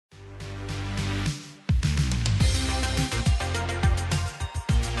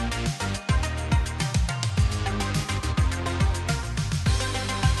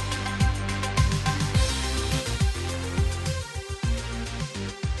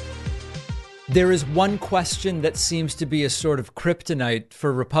There is one question that seems to be a sort of kryptonite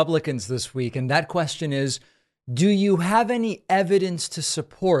for Republicans this week, and that question is, do you have any evidence to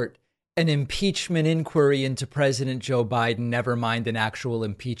support an impeachment inquiry into President Joe Biden, never mind an actual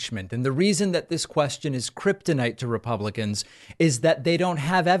impeachment? And the reason that this question is kryptonite to Republicans is that they don't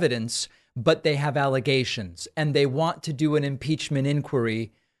have evidence, but they have allegations, and they want to do an impeachment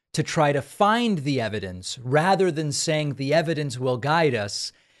inquiry to try to find the evidence rather than saying the evidence will guide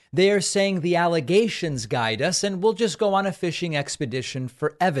us. They are saying the allegations guide us, and we'll just go on a fishing expedition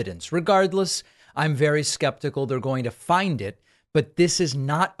for evidence. Regardless, I'm very skeptical they're going to find it, but this is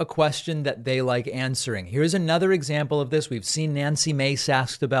not a question that they like answering. Here's another example of this. We've seen Nancy Mace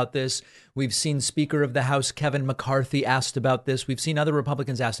asked about this. We've seen Speaker of the House Kevin McCarthy asked about this. We've seen other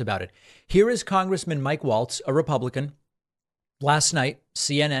Republicans asked about it. Here is Congressman Mike Waltz, a Republican. Last night,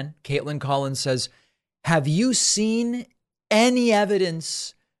 CNN, Caitlin Collins says, have you seen any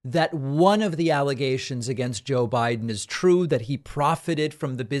evidence that one of the allegations against Joe Biden is true, that he profited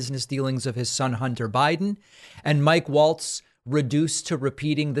from the business dealings of his son, Hunter Biden? And Mike Waltz reduced to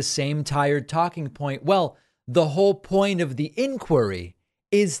repeating the same tired talking point. Well, the whole point of the inquiry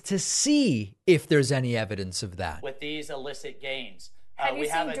is to see if there's any evidence of that. With these illicit gains. Have you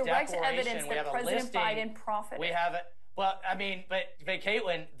seen direct evidence that President Biden profited? We have it. Well, I mean, but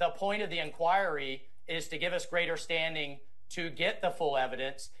Caitlin, the point of the inquiry is to give us greater standing to get the full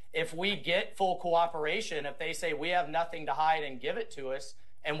evidence. If we get full cooperation, if they say we have nothing to hide and give it to us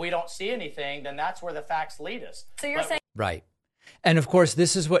and we don't see anything, then that's where the facts lead us. So you're saying. Right. And of course,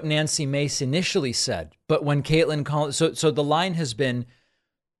 this is what Nancy Mace initially said. But when Caitlin Collins, so the line has been,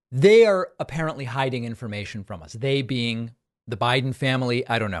 they are apparently hiding information from us. They being the Biden family,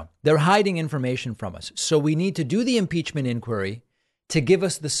 I don't know. They're hiding information from us. So we need to do the impeachment inquiry to give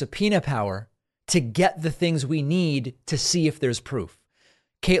us the subpoena power to get the things we need to see if there's proof.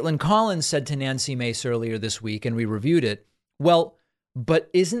 Caitlin Collins said to Nancy Mace earlier this week, and we reviewed it, well, but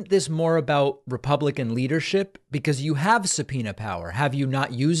isn't this more about Republican leadership? Because you have subpoena power. Have you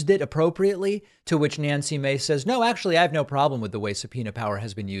not used it appropriately? To which Nancy Mace says, no, actually, I have no problem with the way subpoena power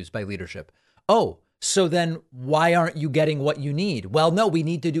has been used by leadership. Oh, so then why aren't you getting what you need? Well, no, we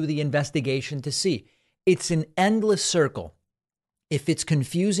need to do the investigation to see. It's an endless circle. If it's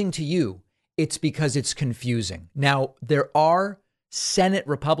confusing to you, it's because it's confusing. Now, there are Senate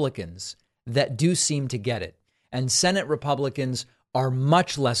Republicans that do seem to get it. And Senate Republicans are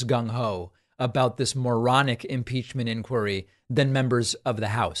much less gung-ho about this moronic impeachment inquiry than members of the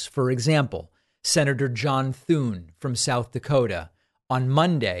House. For example, Senator John Thune from South Dakota on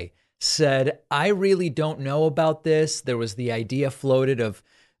Monday said, I really don't know about this. There was the idea floated of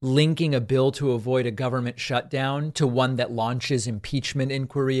linking a bill to avoid a government shutdown to one that launches impeachment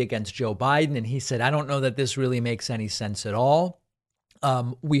inquiry against Joe Biden. And he said, I don't know that this really makes any sense at all.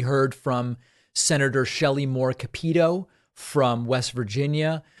 We heard from Senator Shelley Moore Capito from West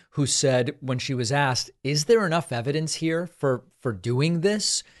Virginia, who said when she was asked, is there enough evidence here for doing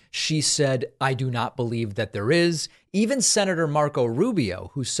this? She said, I do not believe that there is. Even Senator Marco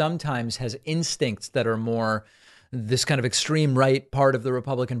Rubio, who sometimes has instincts that are more this kind of extreme right part of the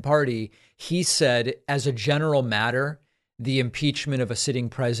Republican Party, he said, as a general matter, the impeachment of a sitting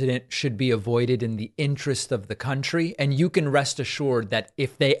president should be avoided in the interest of the country. And you can rest assured that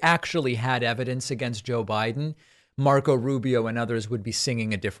if they actually had evidence against Joe Biden, Marco Rubio and others would be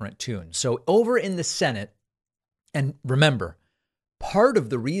singing a different tune. So over in the Senate, and remember, part of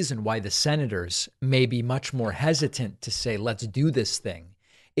the reason why the senators may be much more hesitant to say, let's do this thing,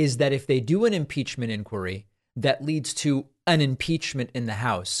 is that if they do an impeachment inquiry that leads to an impeachment in the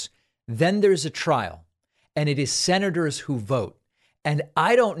House, then there's a trial. And it is senators who vote. And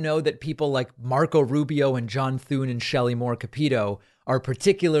I don't know that people like Marco Rubio and John Thune and Shelley Moore Capito are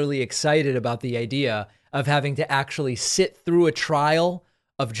particularly excited about the idea of having to actually sit through a trial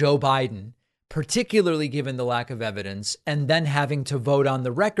of Joe Biden, particularly given the lack of evidence, and then having to vote on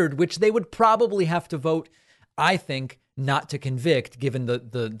the record, which they would probably have to vote, I think, not to convict, given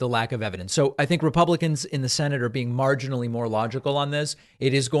the lack of evidence. So I think Republicans in the Senate are being marginally more logical on this.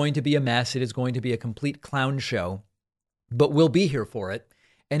 It is going to be a mess. It is going to be a complete clown show, but we'll be here for it.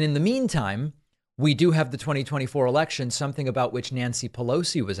 And in the meantime, we do have the 2024 election, something about which Nancy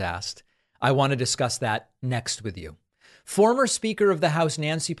Pelosi was asked. I want to discuss that next with you. Former Speaker of the House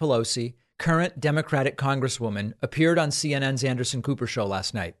Nancy Pelosi, current Democratic Congresswoman, appeared on CNN's Anderson Cooper show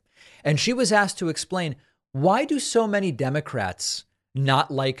last night. And she was asked to explain, why do so many Democrats not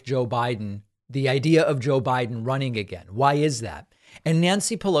like Joe Biden, the idea of Joe Biden running again? Why is that? And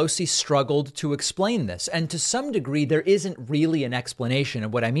Nancy Pelosi struggled to explain this. And to some degree, there isn't really an explanation.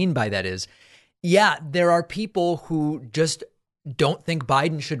 And what I mean by that is, yeah, there are people who just don't think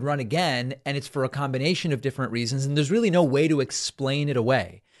Biden should run again, and it's for a combination of different reasons, and there's really no way to explain it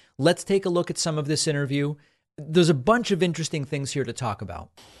away. Let's take a look at some of this interview. There's a bunch of interesting things here to talk about.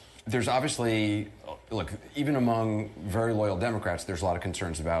 There's obviously, look, even among very loyal Democrats, there's a lot of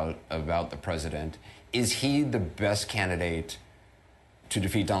concerns about the president. Is he the best candidate to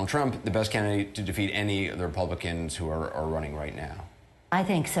defeat Donald Trump, the best candidate to defeat any of the Republicans who are running right now? I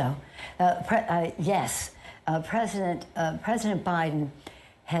think so. Yes. President Biden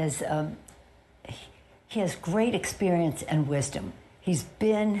has he has great experience and wisdom. He's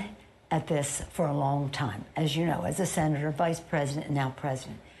been at this for a long time, as you know, as a senator, vice president, and now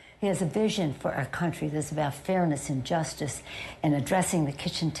president. He has a vision for our country that's about fairness and justice and addressing the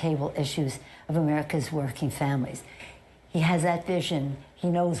kitchen table issues of America's working families. He has that vision. He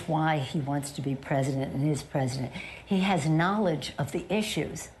knows why he wants to be president and is president. He has knowledge of the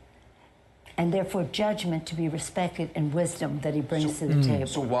issues and therefore judgment to be respected and wisdom that he brings to the table.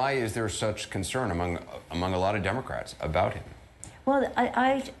 So why is there such concern among a lot of Democrats about him? Well,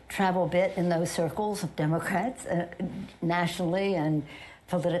 I travel a bit in those circles of Democrats, nationally and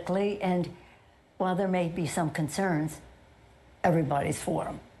politically, and while there may be some concerns, everybody's for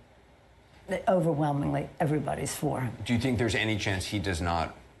him. Overwhelmingly, everybody's for him. Do you think there's any chance he does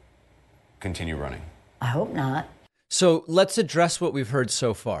not continue running? I hope not. So let's address what we've heard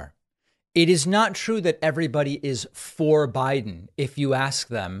so far. It is not true that everybody is for Biden if you ask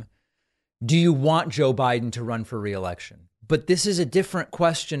them, do you want Joe Biden to run for re-election? But this is a different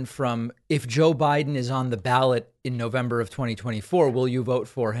question from if Joe Biden is on the ballot in November of 2024, will you vote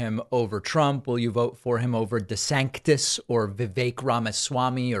for him over Trump? Will you vote for him over DeSantis or Vivek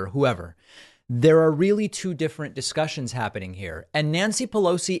Ramaswamy or whoever? There are really two different discussions happening here. And Nancy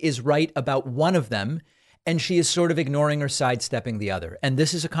Pelosi is right about one of them, and she is sort of ignoring or sidestepping the other. And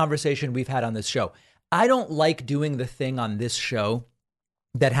this is a conversation we've had on this show. I don't like doing the thing on this show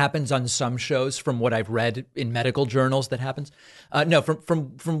that happens on some shows, from what I've read in medical journals that happens.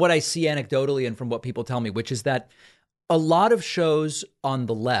 From what I see anecdotally and from what people tell me, which is that a lot of shows on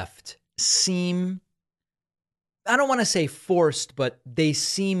the left seem, I don't want to say forced, but they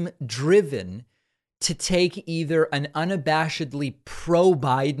seem driven to take either an unabashedly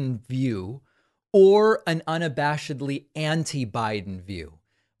pro-Biden view or an unabashedly anti-Biden view.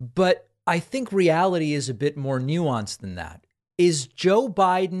 But I think reality is a bit more nuanced than that. Is Joe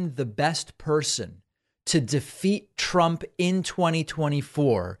Biden the best person to defeat Trump in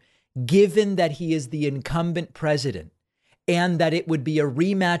 2024, given that he is the incumbent president and that it would be a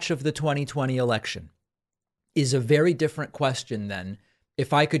rematch of the 2020 election? Is a very different question than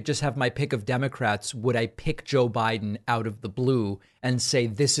if I could just have my pick of Democrats, would I pick Joe Biden out of the blue and say,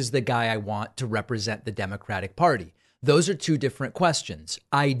 this is the guy I want to represent the Democratic Party? Those are two different questions.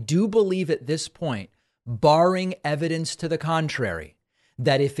 I do believe at this point, barring evidence to the contrary,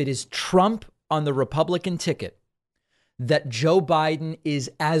 that if it is Trump on the Republican ticket, that Joe Biden is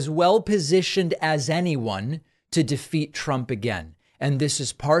as well positioned as anyone to defeat Trump again. And this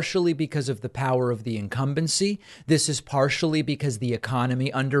is partially because of the power of the incumbency. This is partially because the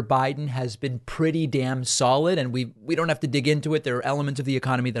economy under Biden has been pretty damn solid. And we don't have to dig into it. There are elements of the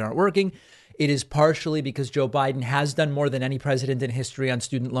economy that aren't working. It is partially because Joe Biden has done more than any president in history on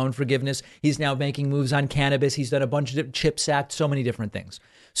student loan forgiveness. He's now making moves on cannabis. He's done a bunch of CHIPS Act, so many different things.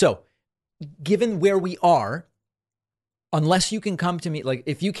 So given where we are, unless you can come to me, like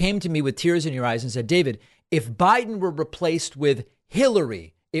if you came to me with tears in your eyes and said, David, if Biden were replaced with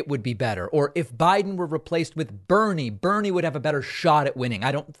Hillary, it would be better. Or if Biden were replaced with Bernie, Bernie would have a better shot at winning.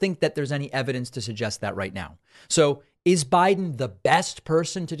 I don't think that there's any evidence to suggest that right now. So is Biden the best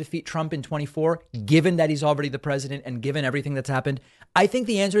person to defeat Trump in 24, given that he's already the president and given everything that's happened? I think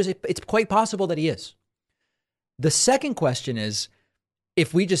the answer is it's quite possible that he is. The second question is,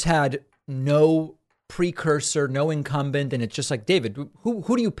 if we just had no precursor, no incumbent, and it's just like, David, who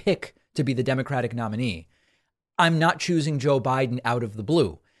do you pick to be the Democratic nominee? I'm not choosing Joe Biden out of the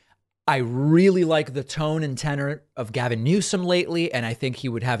blue. I really like the tone and tenor of Gavin Newsom lately, and I think he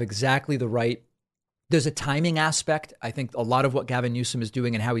would have exactly the right. There's a timing aspect. I think a lot of what Gavin Newsom is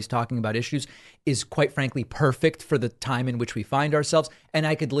doing and how he's talking about issues is quite frankly perfect for the time in which we find ourselves. And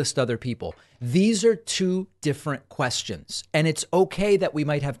I could list other people. These are two different questions, and it's okay that we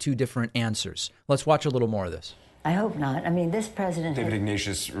might have two different answers. Let's watch a little more of this. I hope not. I mean, this president... David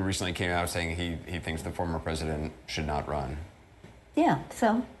Ignatius recently came out saying he thinks the former president should not run. Yeah,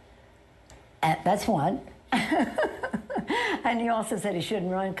 so that's one. And he also said he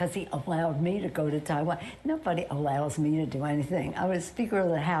shouldn't run because he allowed me to go to Taiwan. Nobody allows me to do anything. I was Speaker of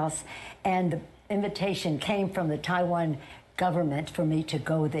the House, and the invitation came from the Taiwan government for me to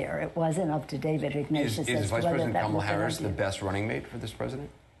go there. It wasn't up to David Ignatius. Is Vice President Kamala Harris the best running mate for this president?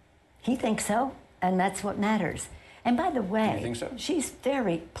 He thinks so, and that's what matters. And by the way, you think so? She's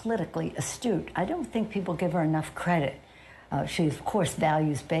very politically astute. I don't think people give her enough credit. She's, of course,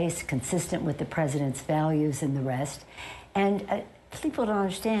 values-based, consistent with the president's values and the rest. And people don't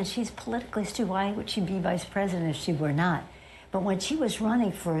understand, she's politically astute. Why would she be vice president if she were not? But when she was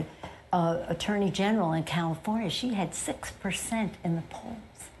running for attorney general in California, she had 6% in the polls.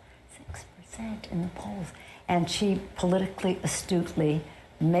 6% in the polls. And she politically astutely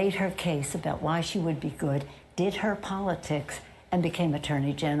made her case about why she would be good, did her politics, and became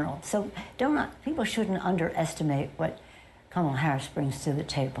attorney general. So people shouldn't underestimate what Kamala Harris brings to the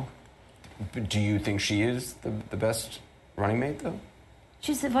table. But do you think she is the best running mate, though?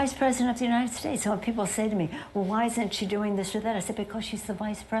 She's the vice president of the United States. So when people say to me, well, why isn't she doing this or that? I said, because she's the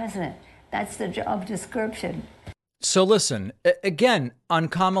vice president. That's the job description. So listen, again, on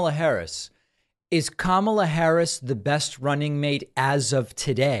Kamala Harris, is Kamala Harris the best running mate as of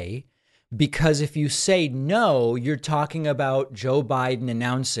today? Because if you say no, you're talking about Joe Biden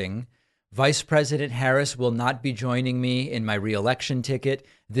announcing Vice President Harris will not be joining me in my reelection ticket.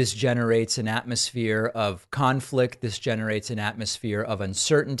 This generates an atmosphere of conflict. This generates an atmosphere of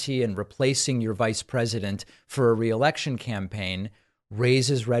uncertainty, and replacing your vice president for a reelection campaign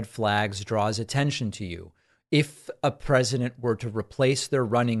raises red flags, draws attention to you. If a president were to replace their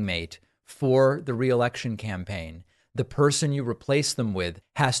running mate for the reelection campaign, the person you replace them with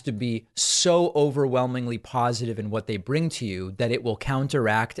has to be so overwhelmingly positive in what they bring to you that it will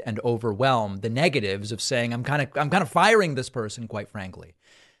counteract and overwhelm the negatives of saying, I'm kind of firing this person, quite frankly.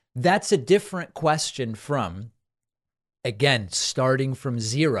 That's a different question from, again, starting from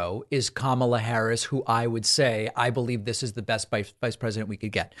zero, is Kamala Harris, who I would say, I believe this is the best vice president we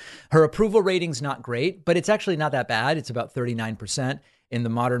could get. Her approval rating's not great, but it's actually not that bad. It's about 39%. In the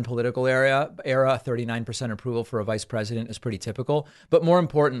modern political era, 39% approval for a vice president is pretty typical. But more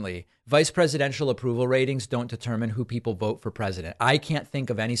importantly, vice presidential approval ratings don't determine who people vote for president. I can't think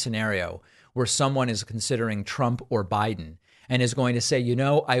of any scenario where someone is considering Trump or Biden and is going to say, you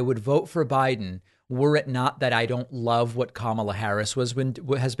know, I would vote for Biden were it not that I don't love what Kamala Harris has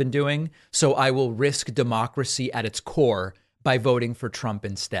been doing. So I will risk democracy at its core by voting for Trump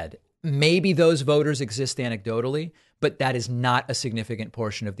instead. Maybe those voters exist anecdotally, but that is not a significant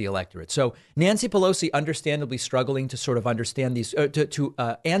portion of the electorate. So Nancy Pelosi, understandably struggling to sort of understand these, to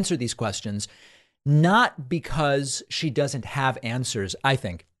answer these questions, not because she doesn't have answers, I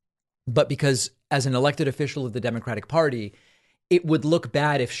think, but because as an elected official of the Democratic Party, it would look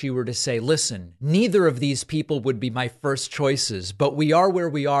bad if she were to say, listen, neither of these people would be my first choices, but we are where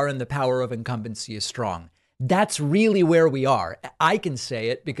we are and the power of incumbency is strong. That's really where we are. I can say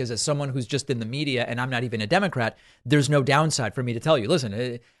it because as someone who's just in the media and I'm not even a Democrat, there's no downside for me to tell you,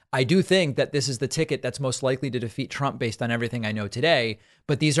 listen, I do think that this is the ticket that's most likely to defeat Trump based on everything I know today.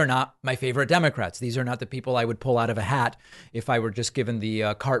 But these are not my favorite Democrats. These are not the people I would pull out of a hat if I were just given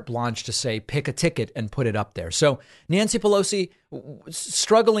the carte blanche to say, pick a ticket and put it up there. So Nancy Pelosi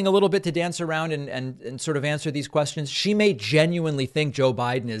struggling a little bit to dance around and sort of answer these questions. She may genuinely think Joe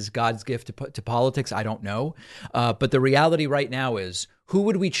Biden is God's gift to politics. I don't know. But the reality right now is, who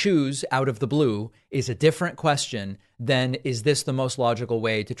would we choose out of the blue is a different question than, is this the most logical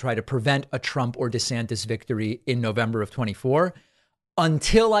way to try to prevent a Trump or DeSantis victory in November of 24?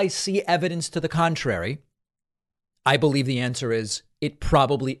 Until I see evidence to the contrary, I believe the answer is it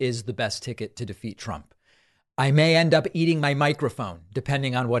probably is the best ticket to defeat Trump. I may end up eating my microphone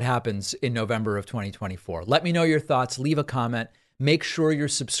depending on what happens in November of 2024. Let me know your thoughts. Leave a comment. Make sure you're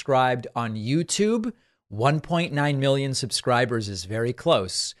subscribed on YouTube. 1.9 million subscribers is very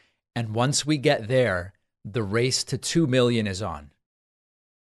close. And once we get there, the race to 2 million is on.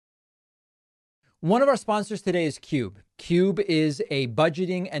 One of our sponsors today is Cube. Cube is a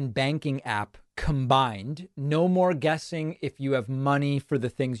budgeting and banking app combined. No more guessing if you have money for the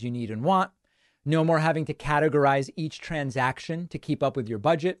things you need and want. No more having to categorize each transaction to keep up with your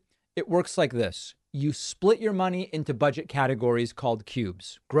budget. It works like this. You split your money into budget categories called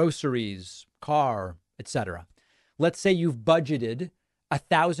cubes: groceries, car, etc. Let's say you've budgeted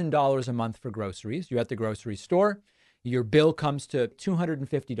 $1,000 a month for groceries. You're at the grocery store. Your bill comes to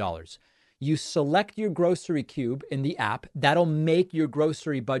 $250. You select your grocery cube in the app. That'll make your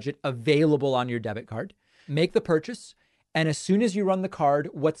grocery budget available on your debit card. Make the purchase. And as soon as you run the card,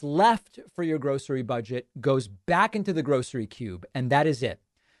 what's left for your grocery budget goes back into the grocery cube. And that is it.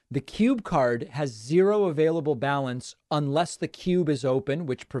 The Cube card has zero available balance unless the cube is open,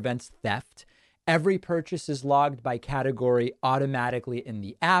 which prevents theft. Every purchase is logged by category automatically in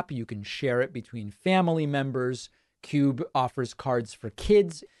the app. You can share it between family members, Cube offers cards for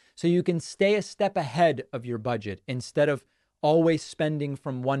kids, so you can stay a step ahead of your budget instead of always spending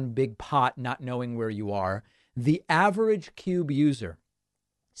from one big pot, not knowing where you are. The average Cube user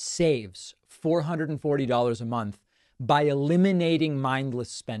saves $440 a month by eliminating mindless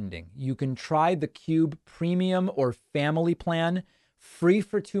spending. You can try the Cube Premium or Family Plan free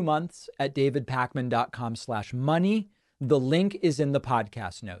for 2 months at davidpakman.com/money. The link is in the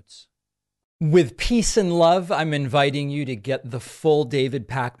podcast notes. With peace and love, I'm inviting you to get the full David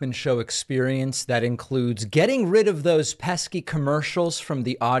Pakman Show experience. That includes getting rid of those pesky commercials from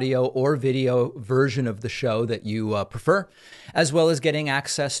the audio or video version of the show that you prefer, as well as getting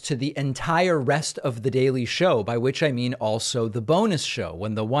access to the entire rest of the daily show, by which I mean also the bonus show.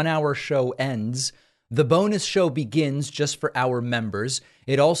 When the 1 hour show ends, the bonus show begins just for our members.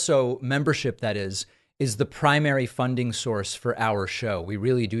 It also, membership that is the primary funding source for our show. We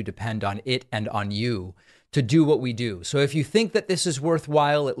really do depend on it and on you to do what we do. So if you think that this is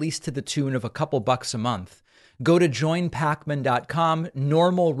worthwhile, at least to the tune of a couple bucks a month, go to joinpakman.com.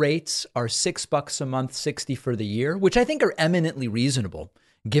 Normal rates are $6 a month, $60 for the year, which I think are eminently reasonable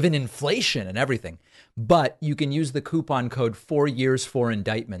given inflation and everything. But you can use the coupon code 4years for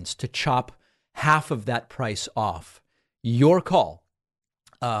indictments to chop half of that price off. Your call.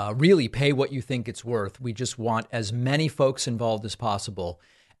 Really pay what you think it's worth. We just want as many folks involved as possible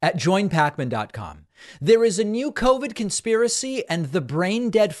at joinpakman.com. There is a new COVID conspiracy, and the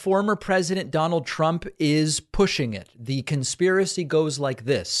brain-dead former President Donald Trump is pushing it. The conspiracy goes like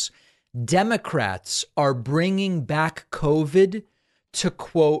this. Democrats are bringing back COVID to,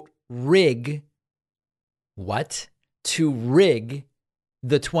 quote, rig. What? To rig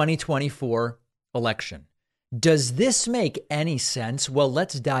the 2024 election. Does this make any sense? Well,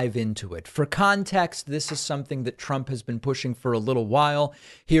 let's dive into it. For context, this is something that Trump has been pushing for a little while.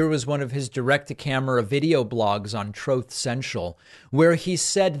 Here was one of his direct-to-camera video blogs on Truth Central, where he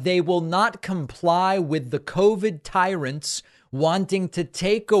said they will not comply with the COVID tyrants wanting to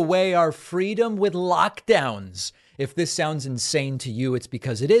take away our freedom with lockdowns. If this sounds insane to you, it's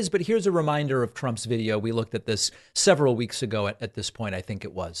because it is. But here's a reminder of Trump's video. We looked at this several weeks ago at this point, I think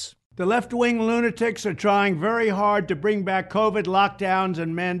it was. The left-wing lunatics are trying very hard to bring back COVID lockdowns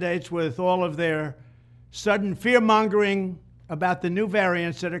and mandates with all of their sudden fear-mongering about the new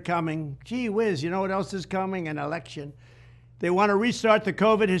variants that are coming. Gee whiz, you know what else is coming? An election. They want to restart the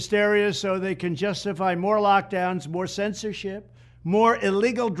COVID hysteria so they can justify more lockdowns, more censorship, more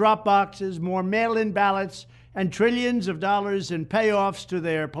illegal drop boxes, more mail-in ballots, and trillions of dollars in payoffs to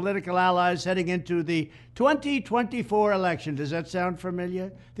their political allies heading into the 2024 election. Does that sound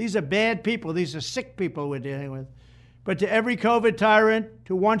familiar? These are bad people. These are sick people we're dealing with. But to every COVID tyrant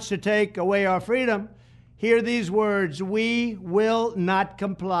who wants to take away our freedom, hear these words: we will not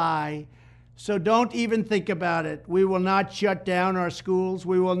comply. So don't even think about it. We will not shut down our schools.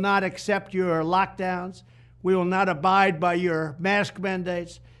 We will not accept your lockdowns. We will not abide by your mask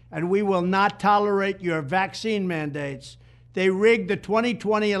mandates. And we will not tolerate your vaccine mandates. They rigged the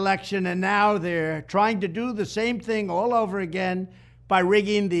 2020 election, and now they're trying to do the same thing all over again by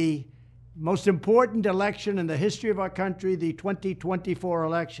rigging the most important election in the history of our country, the 2024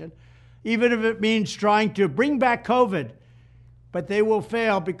 election, even if it means trying to bring back COVID. But they will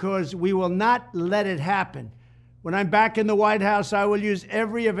fail because we will not let it happen. When I'm back in the White House, I will use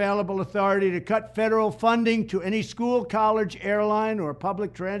every available authority to cut federal funding to any school, college, airline, or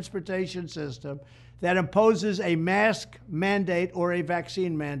public transportation system that imposes a mask mandate or a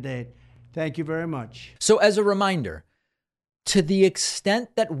vaccine mandate. Thank you very much. So as a reminder, to the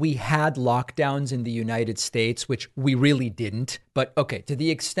extent that we had lockdowns in the United States, which we really didn't, but okay, to the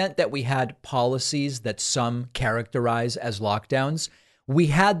extent that we had policies that some characterize as lockdowns, we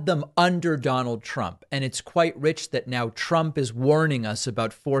had them under Donald Trump, and it's quite rich that now Trump is warning us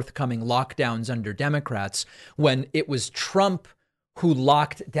about forthcoming lockdowns under Democrats when it was Trump who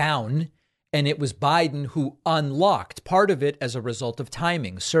locked down and it was Biden who unlocked. Part of it as a result of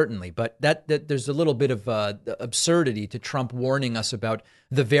timing, certainly, but that there's a little bit of absurdity to Trump warning us about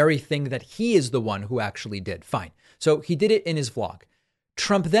the very thing that he is the one who actually did. Fine. So he did it in his vlog.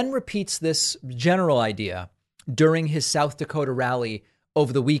 Trump then repeats this general idea during his South Dakota rally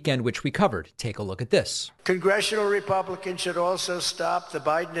over the weekend, which we covered. Take a look at this. Congressional Republicans should also stop the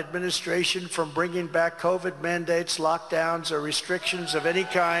Biden administration from bringing back COVID mandates, lockdowns, or restrictions of any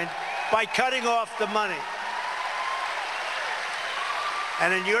kind by cutting off the money.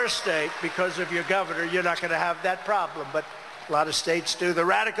 And in your state, because of your governor, you're not going to have that problem, but a lot of states do. The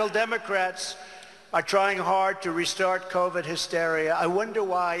radical Democrats are trying hard to restart COVID hysteria. I wonder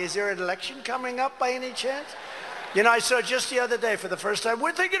why. Is there an election coming up by any chance? You know, I saw just the other day for the first time,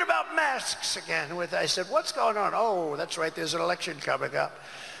 we're thinking about masks again. I said, what's going on? Oh, that's right, there's an election coming up.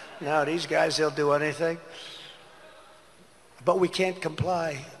 Now, these guys, they'll do anything. But we can't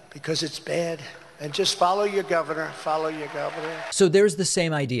comply because it's bad. And just follow your governor, follow your governor. So there's the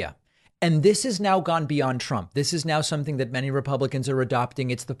same idea. And this has now gone beyond Trump. This is now something that many Republicans are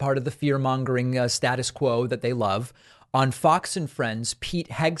adopting. It's the part of the fear-mongering status quo that they love. On Fox and Friends, Pete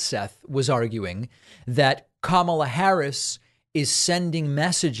Hegseth was arguing that Kamala Harris is sending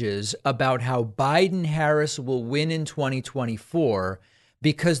messages about how Biden-Harris will win in 2024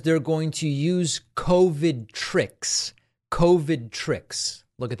 because they're going to use COVID tricks. COVID tricks.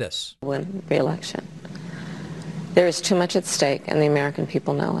 Look at this. Win re-election. There is too much at stake, and the American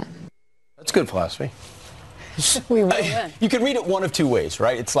people know it. That's good philosophy. We will win. You can read it one of two ways,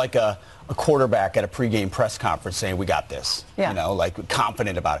 right? It's like a quarterback at a pregame press conference saying, we got this, you know, like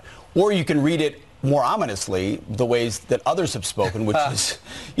confident about it. Or you can read it more ominously, the ways that others have spoken, which is,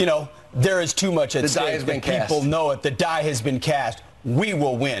 you know, there is too much at stake. The die has been cast. People know it. The die has been cast. We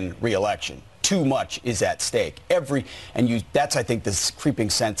will win re-election. Too much is at stake. That's, I think, this creeping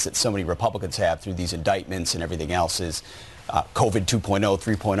sense that so many Republicans have through these indictments and everything else is COVID 2.0,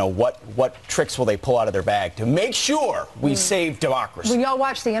 3.0. What tricks will they pull out of their bag to make sure we save democracy? When y'all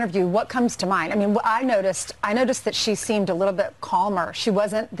watch the interview, what comes to mind? I mean, I noticed that she seemed a little bit calmer. She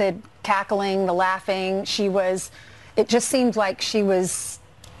wasn't the cackling, the laughing. It just seemed like she was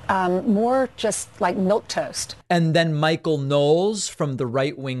more just like milquetoast. And then Michael Knowles from the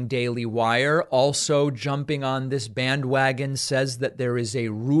right-wing Daily Wire, also jumping on this bandwagon, says that there is a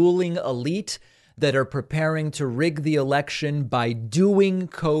ruling elite that are preparing to rig the election by doing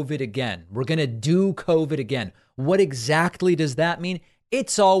COVID again. We're going to do COVID again. What exactly does that mean?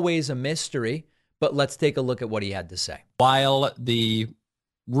 It's always a mystery, but let's take a look at what he had to say. While the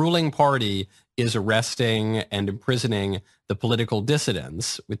ruling party is arresting and imprisoning the political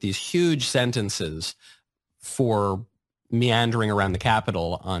dissidents with these huge sentences for meandering around the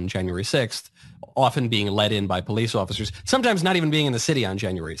Capitol on January 6th, often being led in by police officers, sometimes not even being in the city on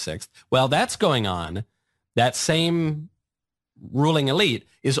January 6th. Well, that's going on. That same ruling elite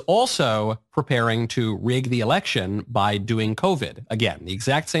is also preparing to rig the election by doing COVID. Again, the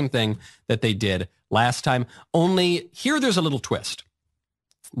exact same thing that they did last time. Only here there's a little twist.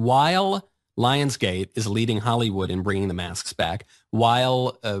 While Lionsgate is leading Hollywood in bringing the masks back,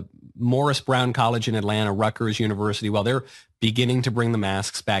 while Morris Brown College in Atlanta, Rutgers University, while they're beginning to bring the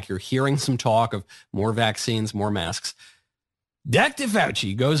masks back, you're hearing some talk of more vaccines, more masks. Dr.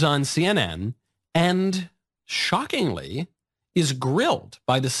 Fauci goes on CNN and shockingly is grilled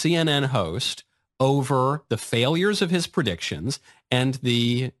by the CNN host over the failures of his predictions and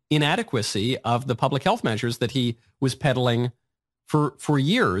the inadequacy of the public health measures that he was peddling for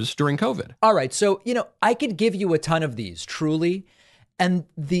years during COVID. All right. So, you know, I could give you a ton of these, truly. And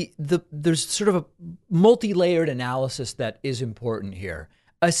there's sort of a multi-layered analysis that is important here.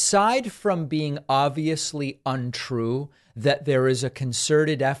 Aside from being obviously untrue that there is a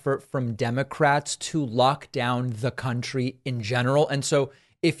concerted effort from Democrats to lock down the country in general. And so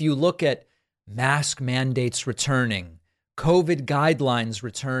if you look at mask mandates returning, COVID guidelines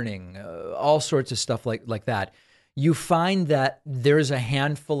returning, all sorts of stuff like that, you find that there's a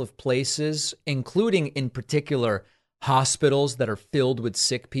handful of places, including in particular hospitals that are filled with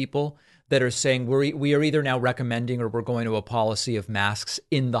sick people, that are saying we are either now recommending or we're going to a policy of masks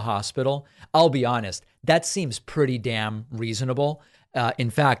in the hospital. I'll be honest, that seems pretty damn reasonable. In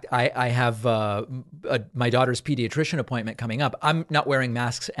fact, I have my daughter's pediatrician appointment coming up. I'm not wearing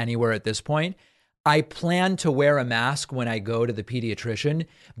masks anywhere at this point. I plan to wear a mask when I go to the pediatrician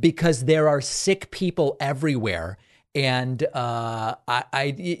because there are sick people everywhere. And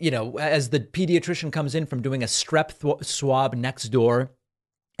I you know, as the pediatrician comes in from doing a strep swab next door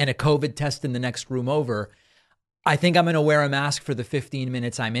and a COVID test in the next room over, I think I'm going to wear a mask for the 15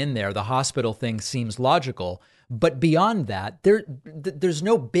 minutes I'm in there. The hospital thing seems logical. But beyond that, there's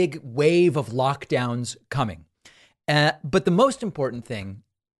no big wave of lockdowns coming. But the most important thing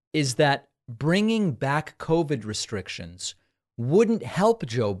is that bringing back COVID restrictions wouldn't help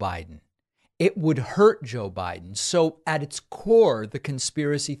Joe Biden. It would hurt Joe Biden. So at its core, the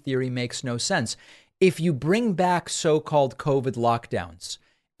conspiracy theory makes no sense. If you bring back so-called COVID lockdowns,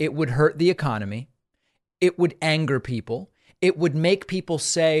 it would hurt the economy. It would anger people. It would make people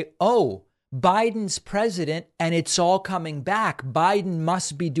say, oh, Biden's president and it's all coming back. Biden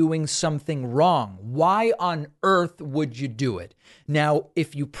must be doing something wrong. Why on earth would you do it? Now,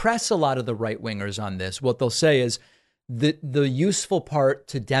 if you press a lot of the right wingers on this, what they'll say is the useful part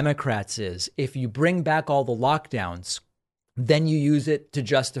to Democrats is if you bring back all the lockdowns, Then you use it to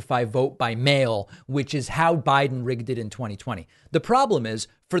justify vote by mail, which is how Biden rigged it in 2020. The problem is,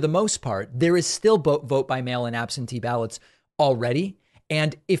 for the most part, there is still vote by mail and absentee ballots already.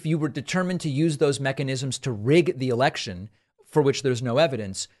 And if you were determined to use those mechanisms to rig the election, for which there's no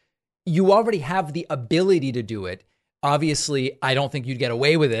evidence, you already have the ability to do it. Obviously, I don't think you'd get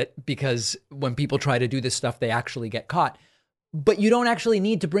away with it because when people try to do this stuff, they actually get caught. But you don't actually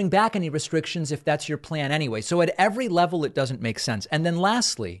need to bring back any restrictions if that's your plan anyway. So at every level, it doesn't make sense. And then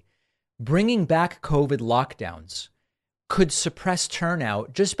lastly, bringing back COVID lockdowns could suppress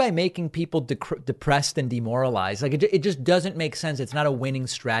turnout just by making people depressed and demoralized. Like it just doesn't make sense. It's not a winning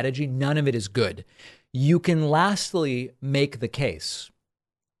strategy. None of it is good. You can lastly make the case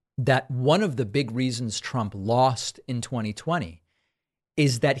that one of the big reasons Trump lost in 2020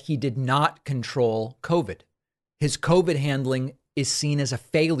 is that he did not control COVID. His COVID handling is seen as a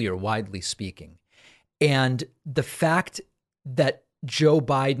failure, widely speaking. And the fact that Joe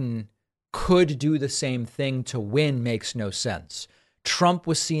Biden could do the same thing to win makes no sense. Trump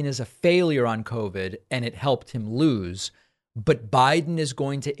was seen as a failure on COVID and it helped him lose. But Biden is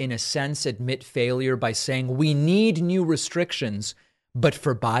going to, in a sense, admit failure by saying we need new restrictions. But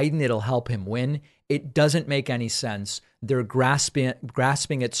for Biden, it'll help him win. It doesn't make any sense. They're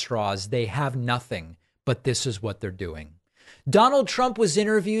grasping at straws. They have nothing, but this is what they're doing. Donald Trump was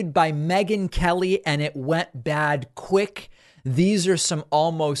interviewed by Megyn Kelly and it went bad quick. These are some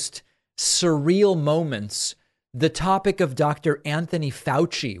almost surreal moments. The topic of Dr. Anthony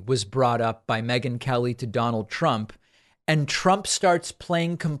Fauci was brought up by Megyn Kelly to Donald Trump, and Trump starts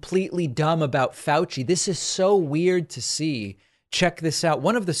playing completely dumb about Fauci. This is so weird to see. Check this out.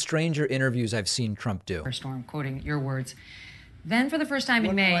 One of the stranger interviews I've seen Trump do. Storm, quoting your words. Then for the first time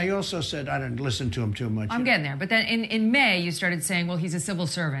in May... I also said I didn't listen to him too much. I'm getting there. But then in May, you started saying, well, he's a civil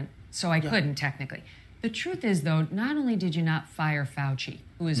servant, so I couldn't technically. The truth is, though, not only did you not fire Fauci,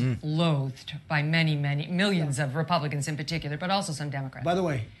 who is loathed by many, millions of Republicans in particular, but also some Democrats. By the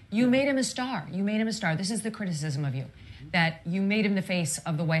way... You made him a star. You made him a star. This is the criticism of you. That you made him the face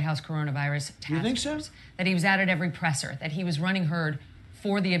of the White House coronavirus task You think so? force, that he was out at every presser, that he was running herd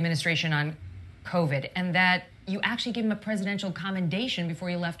for the administration on COVID, and that you actually gave him a presidential commendation before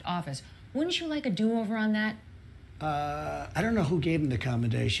you left office. Wouldn't you like a do-over on that? I don't know who gave him the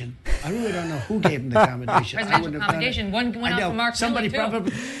commendation. I really don't know who gave him the commendation. Presidential commendation. One went out to Mark Somebody Milley, too.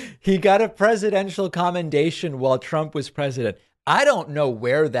 probably... He got a presidential commendation while Trump was president. I don't know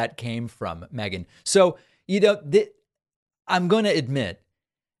where that came from, Megyn. So, I'm going to admit,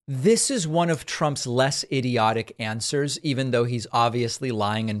 this is one of Trump's less idiotic answers, even though he's obviously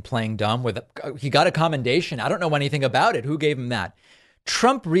lying and playing dumb. He got a commendation. I don't know anything about it. Who gave him that?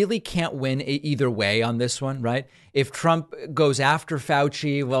 Trump really can't win either way on this one, right? If Trump goes after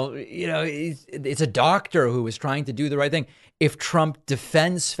Fauci, well, it's a doctor who was trying to do the right thing. If Trump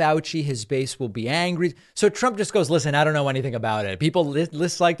defends Fauci, his base will be angry. So Trump just goes, listen, I don't know anything about it. People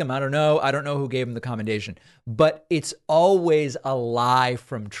disliked him. I don't know. I don't know who gave him the commendation. But it's always a lie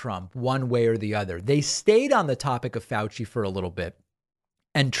from Trump, one way or the other. They stayed on the topic of Fauci for a little bit.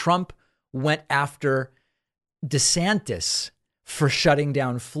 And Trump went after DeSantis for shutting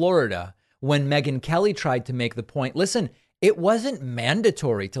down Florida when Megyn Kelly tried to make the point, listen, it wasn't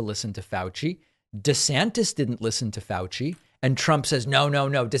mandatory to listen to Fauci. DeSantis didn't listen to Fauci. And Trump says, no,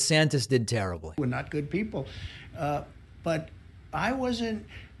 DeSantis did terribly. We're not good people. But I was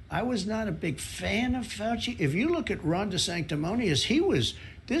not a big fan of Fauci. If you look at Ron DeSanctimonious,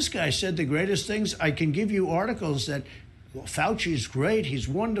 this guy said the greatest things. I can give you articles that, well, Fauci's great. He's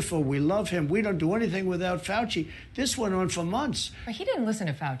wonderful. We love him. We don't do anything without Fauci. This went on for months. But he didn't listen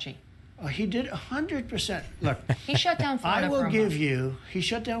to Fauci. He did 100%. Look, he shut down Florida. I will give you. He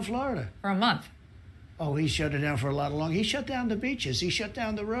shut down Florida for a month. Oh, he shut it down for a lot longer. He shut down the beaches. He shut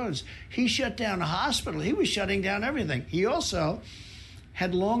down the roads. He shut down a hospital. He was shutting down everything. He also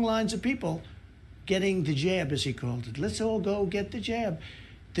had long lines of people getting the jab, as he called it. Let's all go get the jab.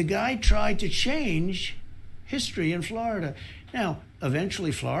 The guy tried to change history in Florida. Now,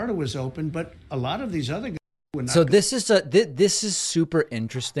 eventually Florida was open, but a lot of these other guys were not. So this is super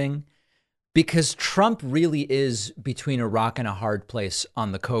interesting because Trump really is between a rock and a hard place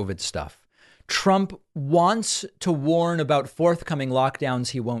on the COVID stuff. Trump wants to warn about forthcoming lockdowns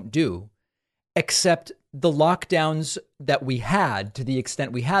he won't do, except the lockdowns that we had, to the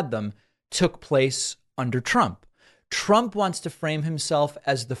extent we had them, took place under Trump. Trump wants to frame himself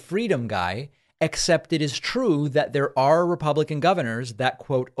as the freedom guy, except it is true that there are Republican governors that,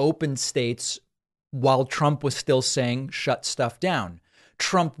 quote, opened states while Trump was still saying shut stuff down.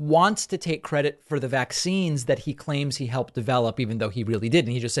 Trump wants to take credit for the vaccines that he claims he helped develop, even though he really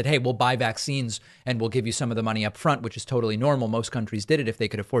didn't. He just said, hey, we'll buy vaccines and we'll give you some of the money up front, which is totally normal. Most countries did it if they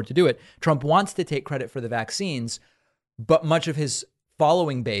could afford to do it. Trump wants to take credit for the vaccines, but much of his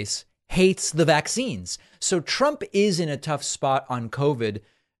following base hates the vaccines. So Trump is in a tough spot on COVID,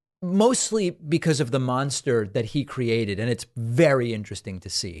 mostly because of the monster that he created. And it's very interesting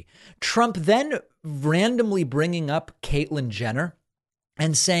to see. Trump then randomly bringing up Caitlyn Jenner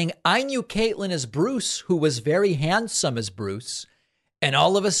and saying, I knew Caitlyn as Bruce, who was very handsome as Bruce. And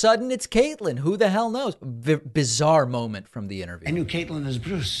all of a sudden, it's Caitlyn. Who the hell knows? Bizarre moment from the interview. I knew Caitlyn as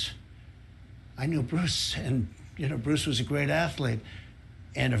Bruce. I knew Bruce. And, Bruce was a great athlete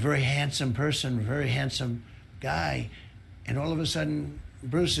and a very handsome person, a very handsome guy. And all of a sudden,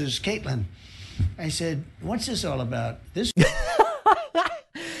 Bruce is Caitlyn. I said, what's this all about? This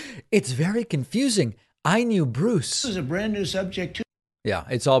It's very confusing. I knew Bruce. This was a brand new subject, too. Yeah,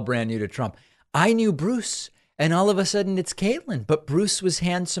 it's all brand new to Trump. I knew Bruce, and all of a sudden it's Caitlyn, but Bruce was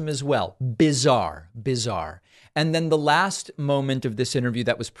handsome as well. Bizarre. And then the last moment of this interview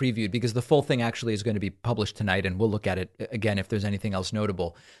that was previewed, because the full thing actually is going to be published tonight, and we'll look at it again if there's anything else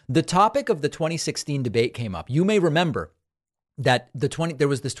notable. The topic of the 2016 debate came up. You may remember that there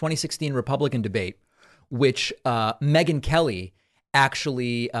was this 2016 Republican debate, which Megyn Kelly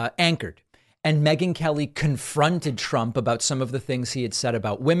actually anchored. And Megyn Kelly confronted Trump about some of the things he had said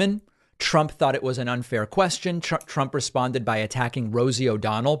about women. Trump thought it was an unfair question. Trump responded by attacking Rosie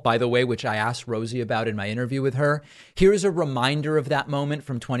O'Donnell, by the way, which I asked Rosie about in my interview with her. Here's a reminder of that moment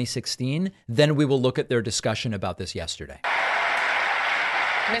from 2016. Then we will look at their discussion about this yesterday.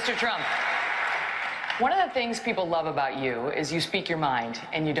 Mr. Trump, one of the things people love about you is you speak your mind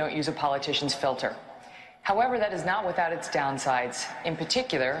and you don't use a politician's filter. However, that is not without its downsides, in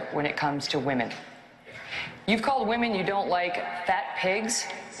particular when it comes to women. You've called women you don't like fat pigs,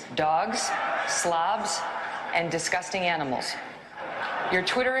 dogs, slobs, and disgusting animals. Your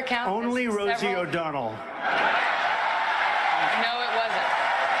Twitter account... Only Rosie O'Donnell. No, it wasn't.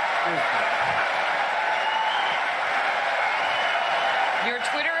 Your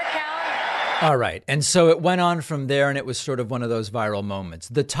Twitter account... All right. And so it went on from there, and it was sort of one of those viral moments.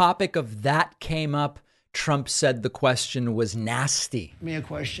 The topic of that came up. Trump said the question was nasty. Me a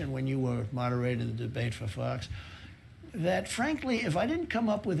question when you were moderating the debate for Fox, that frankly, if I didn't come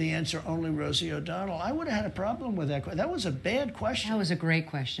up with the answer only Rosie O'Donnell, I would have had a problem with that. That was a bad question. That was a great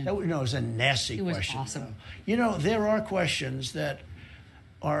question. It was a nasty question. It was awesome. There are questions that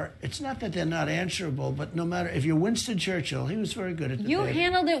are, it's not that they're not answerable, but no matter, if you're Winston Churchill, he was very good at You debating.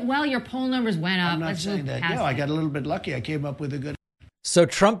 handled it well. Your poll numbers went up. I'm not saying that. I got a little bit lucky. I came up with a good... So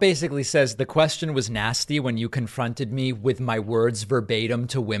Trump basically says the question was nasty when you confronted me with my words verbatim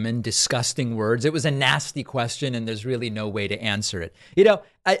to women, disgusting words. It was a nasty question, and there's really no way to answer it.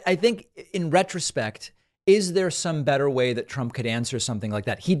 I think in retrospect, is there some better way that Trump could answer something like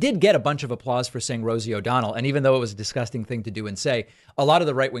that? He did get a bunch of applause for saying Rosie O'Donnell. And even though it was a disgusting thing to do and say, a lot of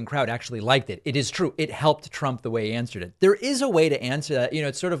the right-wing crowd actually liked it. It is true. It helped Trump the way he answered it. There is a way to answer that.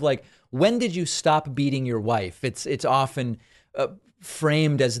 It's sort of like, when did you stop beating your wife? It's often...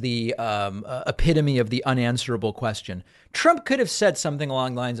 framed as the epitome of the unanswerable question. Trump could have said something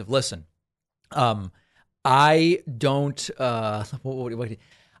along the lines of, listen, I am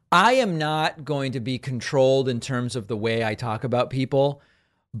not going to be controlled in terms of the way I talk about people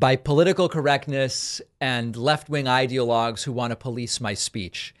by political correctness and left-wing ideologues who want to police my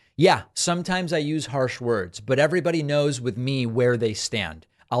speech. Yeah, sometimes I use harsh words, but everybody knows with me where they stand.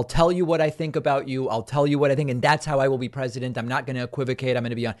 I'll tell you what I think about you. I'll tell you what I think. And that's how I will be president. I'm not going to equivocate. I'm going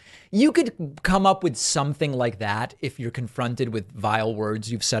to be on. You could come up with something like that if you're confronted with vile words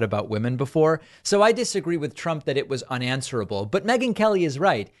you've said about women before. So I disagree with Trump that it was unanswerable. But Megyn Kelly is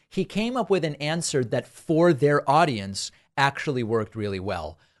right. He came up with an answer that for their audience actually worked really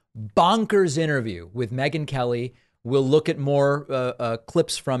well. Bonkers interview with Megyn Kelly. We'll look at more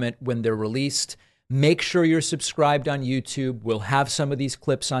clips from it when they're released. Make sure you're subscribed on YouTube. We'll have some of these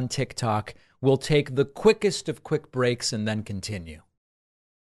clips on TikTok. We'll take the quickest of quick breaks and then continue.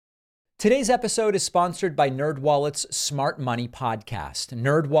 Today's episode is sponsored by NerdWallet's Smart Money Podcast.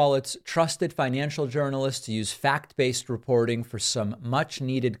 NerdWallet's trusted financial journalists use fact-based reporting for some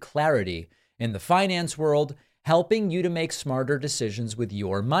much-needed clarity in the finance world, helping you to make smarter decisions with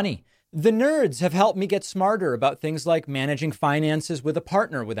your money. The nerds have helped me get smarter about things like managing finances with a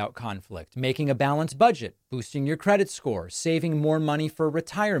partner without conflict, making a balanced budget, boosting your credit score, saving more money for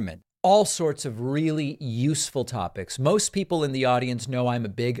retirement, all sorts of really useful topics. Most people in the audience know I'm a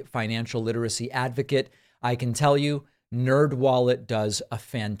big financial literacy advocate. I can tell you, NerdWallet does a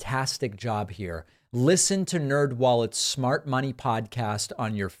fantastic job here. Listen to NerdWallet's Smart Money podcast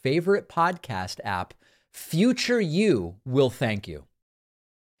on your favorite podcast app. Future you will thank you.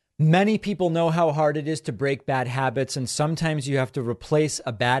 Many people know how hard it is to break bad habits, and sometimes you have to replace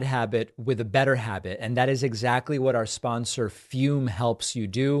a bad habit with a better habit. And that is exactly what our sponsor Fume helps you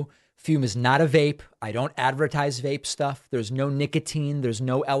do. Fume is not a vape. I don't advertise vape stuff. There's no nicotine. There's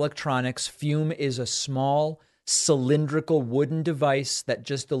no electronics. Fume is a small, cylindrical wooden device that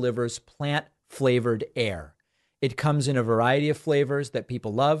just delivers plant-flavored air. It comes in a variety of flavors that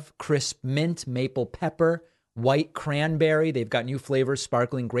people love: crisp mint, maple pepper, white cranberry. They've got new flavors: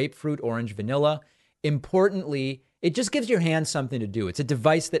 sparkling grapefruit, orange vanilla. Importantly, it just gives your hand something to do. It's a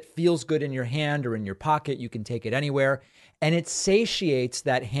device that feels good in your hand or in your pocket. You can take it anywhere. And it satiates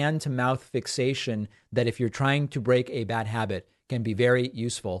that hand-to-mouth fixation that, if you're trying to break a bad habit, can be very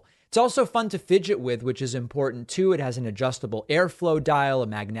useful. It's also fun to fidget with, which is important too. It has an adjustable airflow dial, a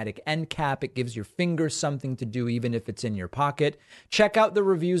magnetic end cap. It gives your fingers something to do even if it's in your pocket. Check out the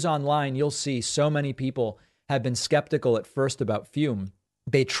reviews online. You'll see so many people have been skeptical at first about Fume.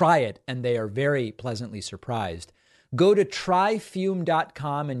 They try it and they are very pleasantly surprised. Go to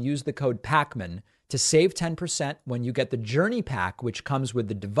tryfume.com and use the code PACMAN to save 10% when you get the Journey Pack, which comes with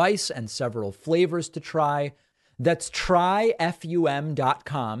the device and several flavors to try. That's tryfum.com.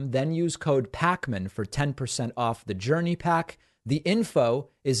 Then use code PACMAN for 10% off the Journey Pack. The info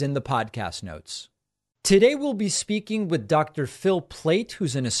is in the podcast notes. Today we'll be speaking with Dr. Phil Plait,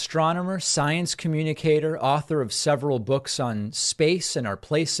 who's an astronomer, science communicator, author of several books on space and our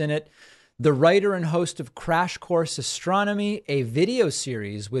place in it, the writer and host of Crash Course Astronomy, a video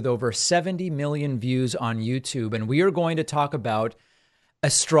series with over 70 million views on YouTube. And we are going to talk about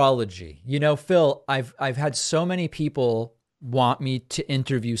astrology. You know, Phil, I've had so many people want me to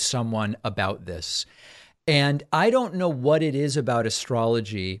interview someone about this. And I don't know what it is about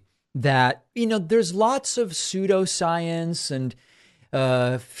astrology that, you know, there's lots of pseudoscience and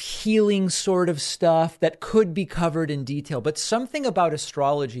healing sort of stuff that could be covered in detail, but something about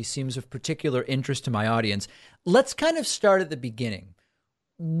astrology seems of particular interest to my audience. Let's kind of start at the beginning.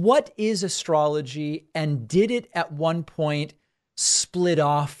 What is astrology, and did it at one point split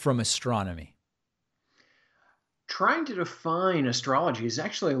off from astronomy? Trying to define astrology is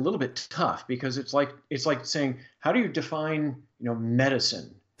actually a little bit tough, because it's like saying, how do you define,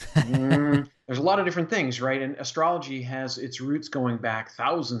 medicine? There's a lot of different things, right? And astrology has its roots going back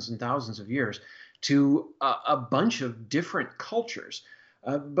thousands and thousands of years to a bunch of different cultures.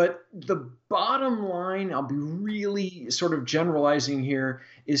 But the bottom line, I'll be really sort of generalizing here,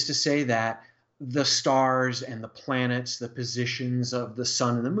 is to say that the stars and the planets, the positions of the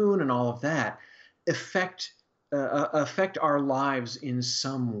sun and the moon and all of that affect our lives in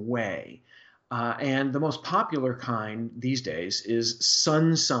some way. And the most popular kind these days is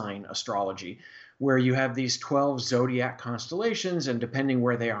sun sign astrology, where you have these 12 zodiac constellations, and depending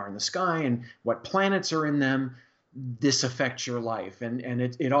where they are in the sky and what planets are in them, this affects your life. And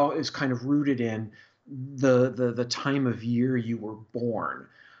it all is kind of rooted in the time of year you were born.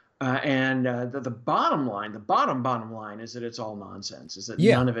 The bottom line, the bottom line is that it's all nonsense, is that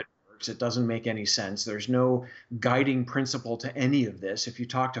none of it works. It doesn't make any sense. There's no guiding principle to any of this. If you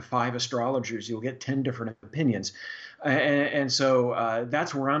talk to 5 astrologers, you'll get 10 different opinions. So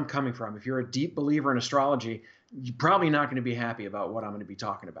that's where I'm coming from. If you're a deep believer in astrology, you're probably not going to be happy about what I'm going to be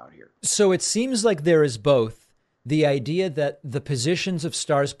talking about here. So it seems like there is both the idea that the positions of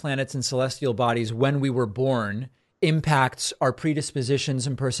stars, planets, and celestial bodies when we were born impacts our predispositions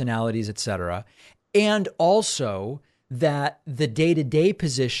and personalities, etc., and also that the day-to-day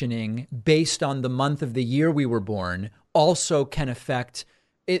positioning based on the month of the year we were born also can affect,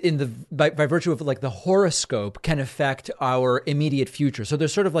 by virtue of like the horoscope, can affect our immediate future. So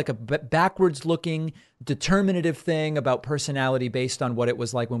there's sort of like a backwards-looking determinative thing about personality based on what it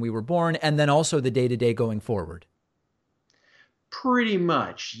was like when we were born, and then also the day-to-day going forward. Pretty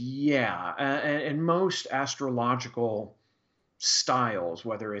much, yeah. And most astrological styles,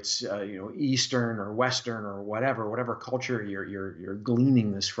 whether it's Eastern or Western or whatever culture you're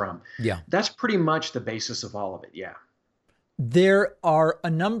gleaning this from, that's pretty much the basis of all of it. Yeah. There are a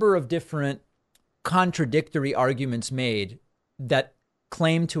number of different contradictory arguments made that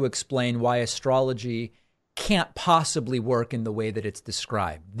claim to explain why astrology can't possibly work in the way that it's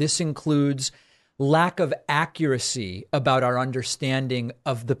described. This includes lack of accuracy about our understanding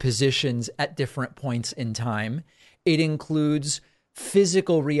of the positions at different points in time. It includes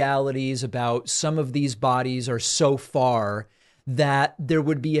physical realities about some of these bodies are so far that there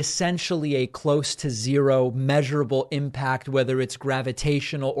would be essentially a close to zero measurable impact, whether it's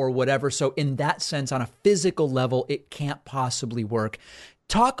gravitational or whatever. So in that sense, on a physical level, it can't possibly work.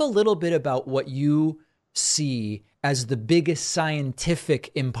 Talk a little bit about what you see as the biggest scientific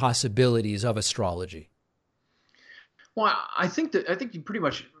impossibilities of astrology. Well, I think you pretty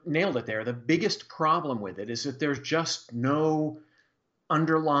much nailed it there. The biggest problem with it is that there's just no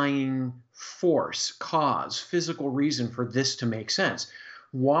underlying force, cause, physical reason for this to make sense.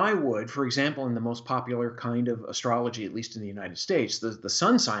 Why would, for example, in the most popular kind of astrology, at least in the United States, the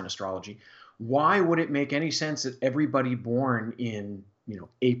sun sign astrology, why would it make any sense that everybody born in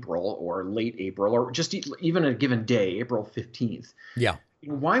April or late April, or just even a given day, April 15th,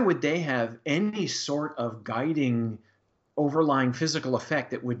 why would they have any sort of guiding overlying physical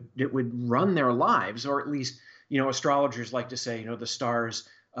effect that would run their lives? Or at least, astrologers like to say, the stars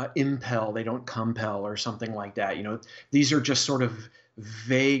impel, they don't compel, or something like that. These are just sort of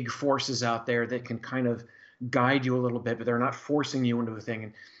vague forces out there that can kind of guide you a little bit, but they're not forcing you into a thing.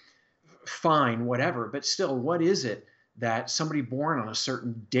 And fine, whatever. But still, what is it that somebody born on a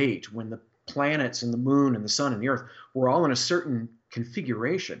certain date, when the planets and the moon and the sun and the earth were all in a certain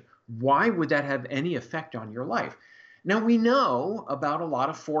configuration, why would that have any effect on your life? Now, we know about a lot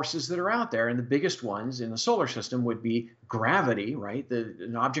of forces that are out there, and the biggest ones in the solar system would be gravity, right?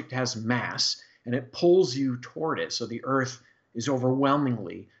 An object has mass, and it pulls you toward it. So the Earth is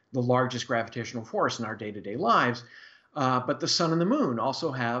overwhelmingly the largest gravitational force in our day-to-day lives. But the sun and the moon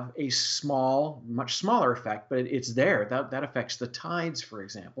also have a much smaller effect, but it's there. That affects the tides, for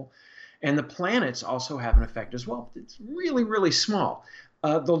example. And the planets also have an effect as well. It's really, really small.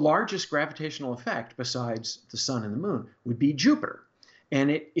 The largest gravitational effect besides the sun and the moon would be Jupiter. And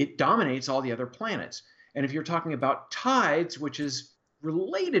it dominates all the other planets. And if you're talking about tides, which is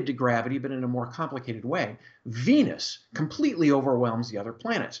related to gravity, but in a more complicated way, Venus completely overwhelms the other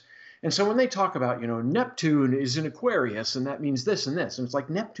planets. And so when they talk about, Neptune is in Aquarius, and that means this and this, and it's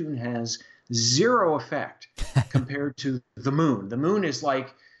like Neptune has zero effect compared to the moon. The moon is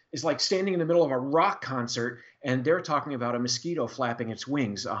like standing in the middle of a rock concert, and they're talking about a mosquito flapping its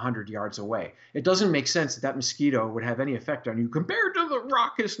wings 100 yards away. It doesn't make sense that mosquito would have any effect on you compared to the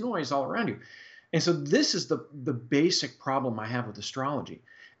raucous noise all around you. And so this is the basic problem I have with astrology.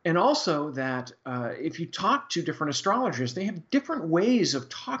 And also that if you talk to different astrologers, they have different ways of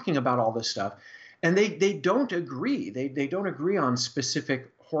talking about all this stuff, and they don't agree. They don't agree on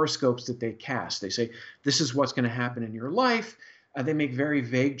specific horoscopes that they cast. They say, this is what's going to happen in your life. They make very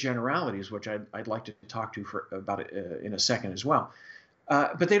vague generalities, which I'd like to talk to about it in a second as well.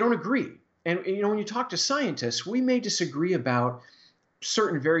 But they don't agree. And when you talk to scientists, we may disagree about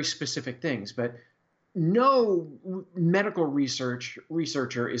certain very specific things, but no medical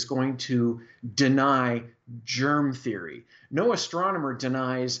researcher is going to deny germ theory. No astronomer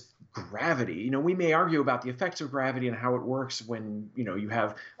denies gravity. We may argue about the effects of gravity and how it works when, you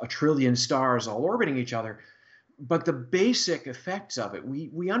have a trillion stars all orbiting each other. But the basic effects of it,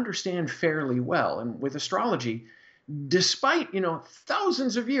 we understand fairly well. And with astrology, despite,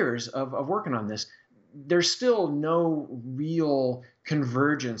 thousands of years of working on this, there's still no real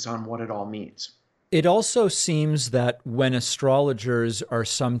convergence on what it all means. It also seems that when astrologers are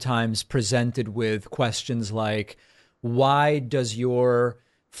sometimes presented with questions like, why does your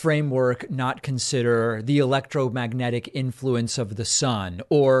framework not consider the electromagnetic influence of the sun,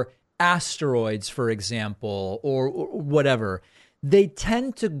 or asteroids, for example, or whatever, they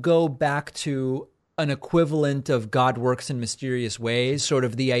tend to go back to an equivalent of God works in mysterious ways, sort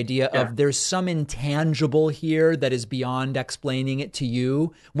of the idea of there's some intangible here that is beyond explaining it to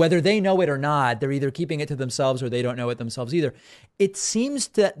you. Whether they know it or not, they're either keeping it to themselves or they don't know it themselves either. It seems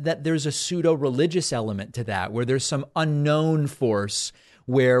that there's a pseudo-religious element to that, where there's some unknown force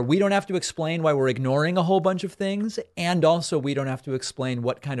where we don't have to explain why we're ignoring a whole bunch of things, and also we don't have to explain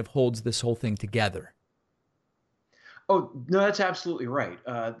what kind of holds this whole thing together. Oh, no, that's absolutely right.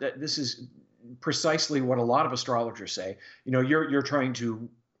 This is precisely what a lot of astrologers say. You're trying to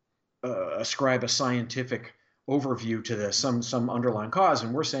ascribe a scientific overview to this, some underlying cause,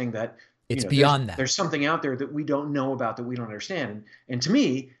 and we're saying that it's beyond that. There's something out there that we don't know about, that we don't understand. And to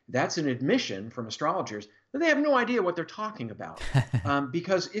me, that's an admission from astrologers that they have no idea what they're talking about.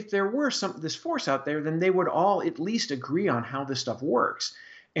 Because if there were this force out there, then they would all at least agree on how this stuff works.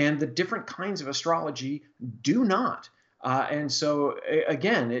 And the different kinds of astrology do not. And so,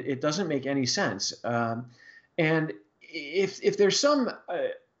 again, it doesn't make any sense. And if there's some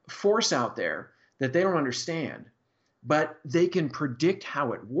force out there that they don't understand, but they can predict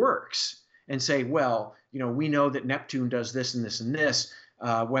how it works and say, well, we know that Neptune does this and this and this,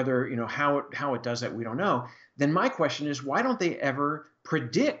 whether, how it does that, we don't know. Then my question is, why don't they ever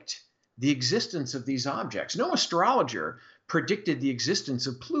predict the existence of these objects? No astrologer predicted the existence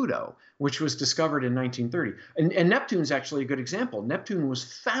of Pluto, which was discovered in 1930. And Neptune's actually a good example. Neptune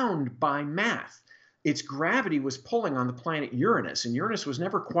was found by math. Its gravity was pulling on the planet Uranus, and Uranus was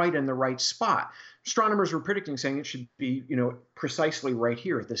never quite in the right spot. Astronomers were predicting, saying it should be, precisely right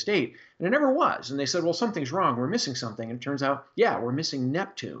here at this date, and it never was. And they said, well, something's wrong. We're missing something. And it turns out, yeah, we're missing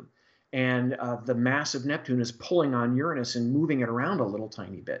Neptune. And the mass of Neptune is pulling on Uranus and moving it around a little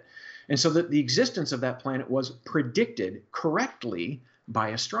tiny bit. And so the existence of that planet was predicted correctly by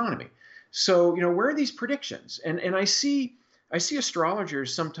astronomy. So, where are these predictions? And I see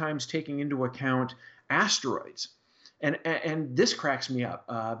astrologers sometimes taking into account asteroids. And this cracks me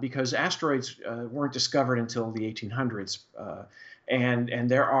up because asteroids weren't discovered until the 1800s. And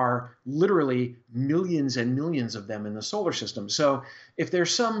there are literally millions and millions of them in the solar system. So if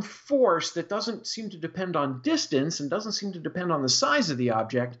there's some force that doesn't seem to depend on distance and doesn't seem to depend on the size of the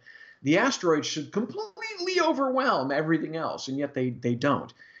object, the asteroids should completely overwhelm everything else, and yet they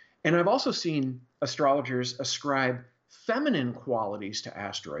don't. And I've also seen astrologers ascribe feminine qualities to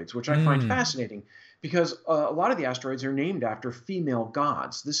asteroids, which I find fascinating because a lot of the asteroids are named after female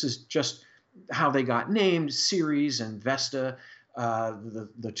gods. This is just how they got named, Ceres and Vesta,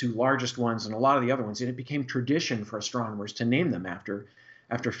 the two largest ones, and a lot of the other ones. And it became tradition for astronomers to name them after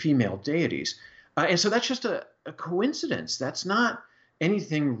female deities. And so that's just a coincidence. That's not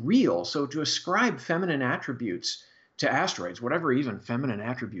anything real. So to ascribe feminine attributes to asteroids, whatever even feminine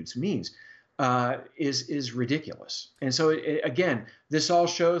attributes means, is ridiculous. And so, again, this all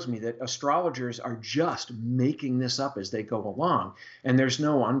shows me that astrologers are just making this up as they go along, and there's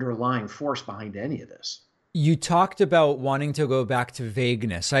no underlying force behind any of this. You talked about wanting to go back to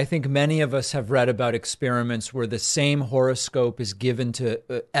vagueness. I think many of us have read about experiments where the same horoscope is given to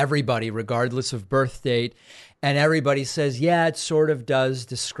everybody, regardless of birth date, and everybody says, yeah, it sort of does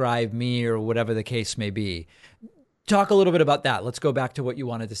describe me, or whatever the case may be. Talk a little bit about that. Let's go back to what you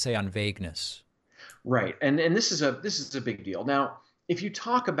wanted to say on vagueness. Right. And this is a big deal. Now, if you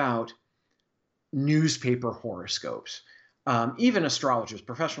talk about newspaper horoscopes, even astrologers,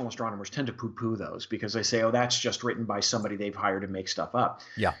 professional astronomers tend to poo-poo those because they say, oh, that's just written by somebody they've hired to make stuff up.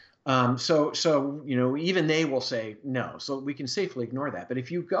 Yeah. So even they will say no. So we can safely ignore that. But if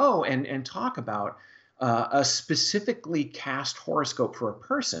you go and talk about a specifically cast horoscope for a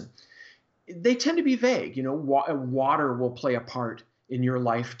person, they tend to be vague. Water will play a part in your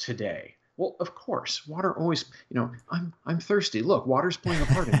life today. Well, of course, water always, I'm thirsty. Look, water's playing a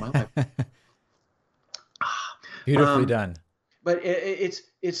part in my life. Beautifully done. But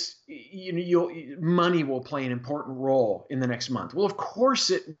money will play an important role in the next month. Well, of course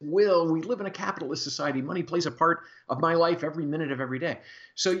it will. We live in a capitalist society. Money plays a part of my life every minute of every day.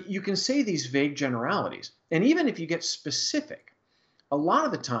 So you can say these vague generalities. And even if you get specific, a lot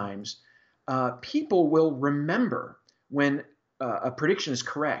of the times people will remember when a prediction is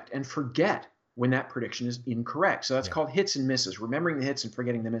correct and forget when that prediction is incorrect. So that's called hits and misses, remembering the hits and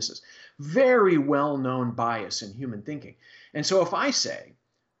forgetting the misses. Very well-known bias in human thinking. And so if I say,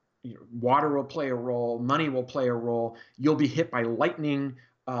 water will play a role, money will play a role, you'll be hit by lightning,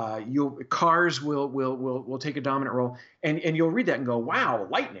 cars will take a dominant role, and you'll read that and go, wow,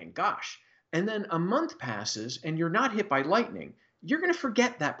 lightning, gosh. And then a month passes and you're not hit by lightning. You're going to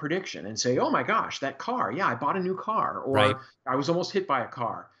forget that prediction and say, oh my gosh, that car, yeah, I bought a new car, or I was almost hit by a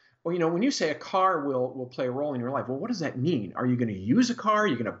car. Well, when you say a car will play a role in your life, well, what does that mean? Are you going to use a car? Are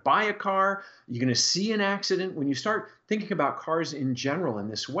you going to buy a car? Are you going to see an accident? When you start thinking about cars in general in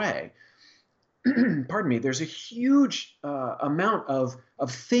this way, pardon me, there's a huge amount of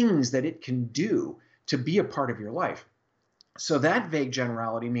things that it can do to be a part of your life. So that vague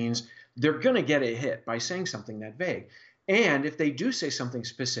generality means they're going to get a hit by saying something that vague. And if they do say something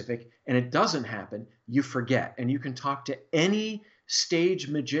specific and it doesn't happen, you forget. And you can talk to any stage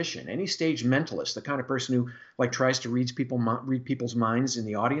magician, any stage mentalist, the kind of person who tries to read people's minds in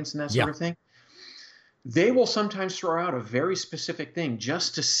the audience and that sort of thing. They will sometimes throw out a very specific thing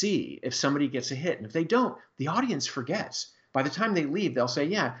just to see if somebody gets a hit. And if they don't, the audience forgets. By the time they leave, they'll say,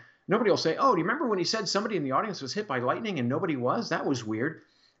 yeah, nobody will say, oh, do you remember when he said somebody in the audience was hit by lightning and nobody was? That was weird.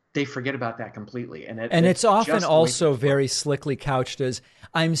 They forget about that completely. And it's often also very slickly couched as,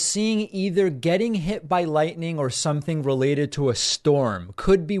 I'm seeing either getting hit by lightning or something related to a storm.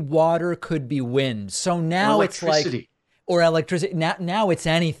 Could be water, could be wind. So now it's like, or electricity. Now it's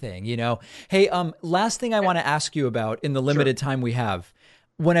anything, Hey, last thing I want to ask you about in the limited time we have.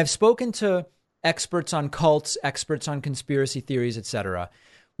 When I've spoken to experts on cults, experts on conspiracy theories, etc.,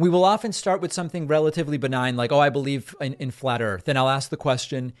 we will often start with something relatively benign, like, oh, I believe in flat Earth. And I'll ask the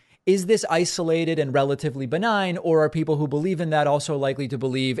question, is this isolated and relatively benign, or are people who believe in that also likely to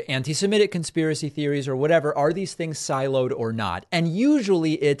believe anti-Semitic conspiracy theories or whatever? Are these things siloed or not? And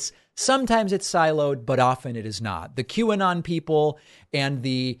usually sometimes it's siloed, but often it is not. The QAnon people and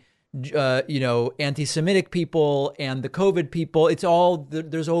the anti-Semitic people and the COVID people, it's all,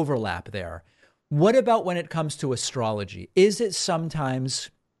 there's overlap there. What about when it comes to astrology? Is it sometimes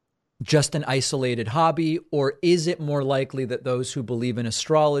just an isolated hobby, or is it more likely that those who believe in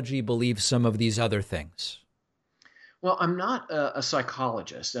astrology believe some of these other things? Well, I'm not a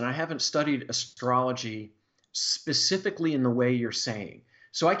psychologist, and I haven't studied astrology specifically in the way you're saying.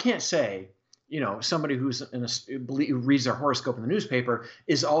 So I can't say, somebody who reads their horoscope in the newspaper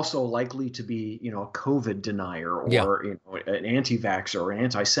is also likely to be, a COVID denier or an anti-vaxxer or an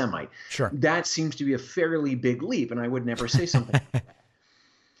anti-Semite. Sure. That seems to be a fairly big leap, and I would never say something like that.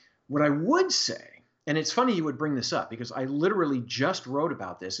 What I would say, and it's funny you would bring this up because I literally just wrote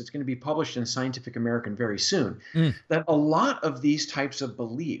about this. It's going to be published in Scientific American very soon, that a lot of these types of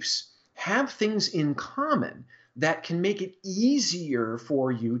beliefs have things in common that can make it easier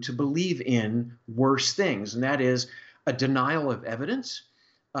for you to believe in worse things. And that is a denial of evidence,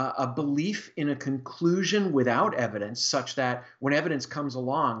 a belief in a conclusion without evidence, such that when evidence comes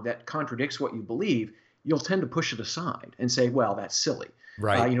along that contradicts what you believe, you'll tend to push it aside and say, well, that's silly.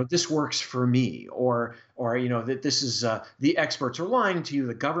 Right. This works for me, or that this is the experts are lying to you,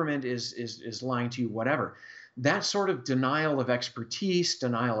 the government is lying to you, whatever. That sort of denial of expertise,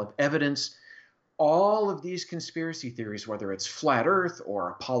 denial of evidence, all of these conspiracy theories, whether it's flat Earth or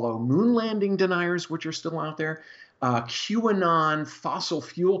Apollo moon landing deniers, which are still out there, QAnon, fossil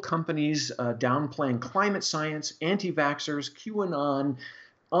fuel companies downplaying climate science, anti-vaxxers, QAnon,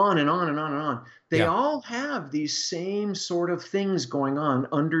 on and on and on and on. They all have these same sort of things going on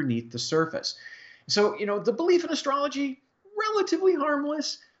underneath the surface. So, the belief in astrology, relatively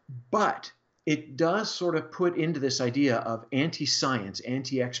harmless, but it does sort of put into this idea of anti-science,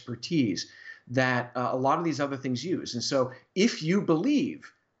 anti-expertise that a lot of these other things use. And so if you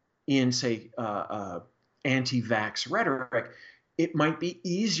believe in, say, anti-vax rhetoric, it might be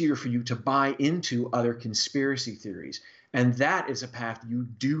easier for you to buy into other conspiracy theories. And that is a path you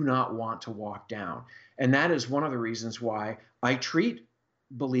do not want to walk down. And that is one of the reasons why I treat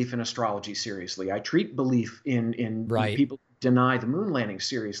belief in astrology seriously. I treat belief in people who deny the moon landing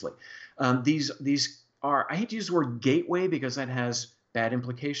seriously. These are, I hate to use the word gateway because that has bad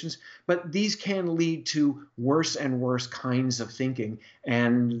implications, but these can lead to worse and worse kinds of thinking.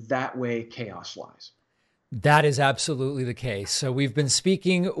 And that way chaos lies. That is absolutely the case. So we've been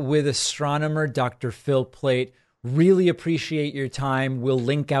speaking with astronomer Dr. Phil Plait. Really appreciate your time. We'll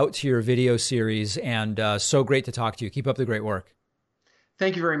link out to your video series, and so great to talk to you. Keep up the great work.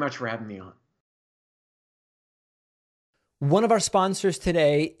 Thank you very much for having me on. One of our sponsors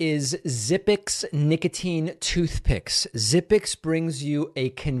today is Zippix Nicotine Toothpicks. Zippix brings you a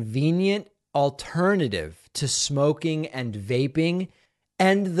convenient alternative to smoking and vaping.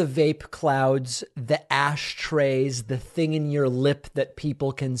 And the vape clouds, the ashtrays, the thing in your lip that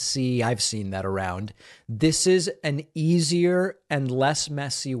people can see. I've seen that around. This is an easier and less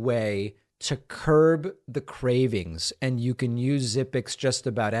messy way to curb the cravings, and you can use Zippix just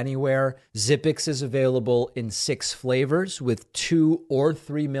about anywhere. Zippix is available in 6 flavors with 2 or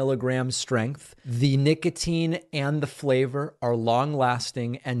 3 milligrams strength. The nicotine and the flavor are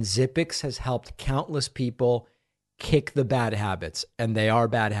long-lasting, and Zippix has helped countless people kick the bad habits, and they are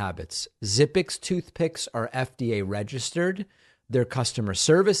bad habits. Zippix toothpicks are FDA registered. Their customer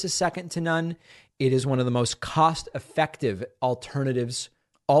service is second to none. It is one of the most cost-effective alternatives.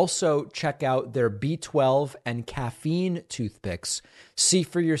 Also, check out their B12 and caffeine toothpicks. See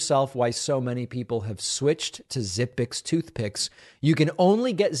for yourself why so many people have switched to Zippix toothpicks. You can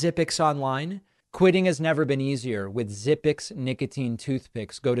only get Zippix online. Quitting has never been easier with Zippix nicotine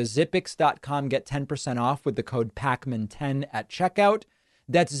toothpicks. Go to Zippix.com, get 10% off with the code PACMAN10 at checkout.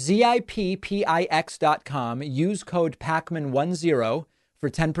 That's Zippix.com. Use code PACMAN10 for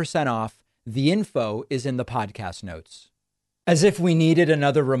 10% off. The info is in the podcast notes. As if we needed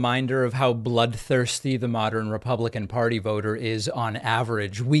another reminder of how bloodthirsty the modern Republican Party voter is on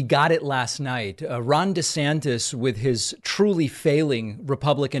average, we got it last night. Ron DeSantis, with his truly failing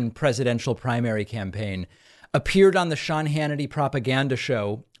Republican presidential primary campaign, appeared on the Sean Hannity propaganda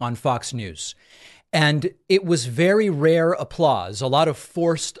show on Fox News. And it was very rare applause, a lot of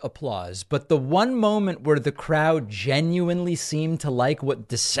forced applause. But the one moment where the crowd genuinely seemed to like what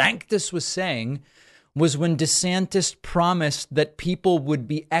DeSantis was saying was when DeSantis promised that people would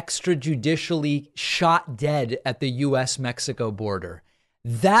be extrajudicially shot dead at the U.S.-Mexico border.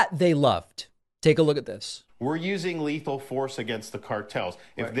 That they loved. Take a look at this. we're using lethal force against the cartels.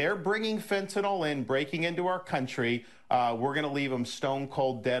 If they're bringing fentanyl in, breaking into our country, we're going to leave them stone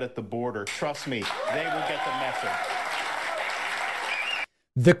cold dead at the border. Trust me, they will get the message.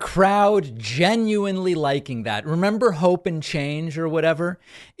 The crowd genuinely liking that. Remember Hope and Change or whatever?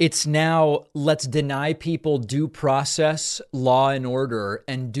 It's now let's deny people due process, law and order,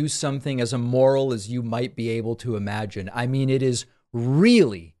 and do something as immoral as you might be able to imagine. I mean, it is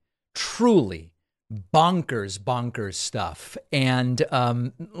really, truly bonkers stuff. And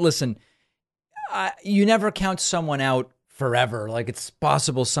listen, you never count someone out forever. Like it's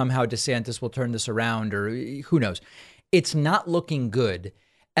possible somehow DeSantis will turn this around or who knows. It's not looking good.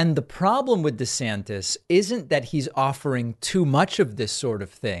 And the problem with DeSantis isn't that he's offering too much of this sort of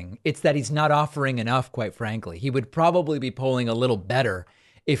thing. It's that he's not offering enough, quite frankly. He would probably be polling a little better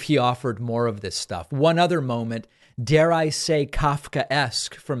if he offered more of this stuff. One other moment, dare I say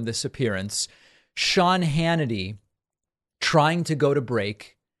Kafka-esque from this appearance, Sean Hannity trying to go to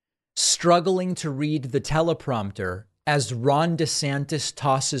break, struggling to read the teleprompter as Ron DeSantis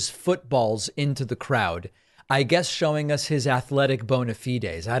tosses footballs into the crowd. I guess showing us his athletic bona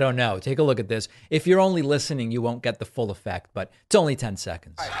fides. I don't know. Take a look at this. If you're only listening, you won't get the full effect, but it's only 10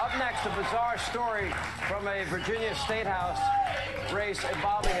 seconds. All right, up next, a bizarre story from a Virginia State House race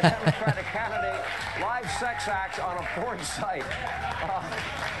involving a Democratic candidate, live sex acts on a porn site.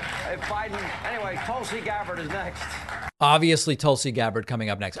 Biden, anyway, Tulsi Gabbard is next. Obviously, Tulsi Gabbard coming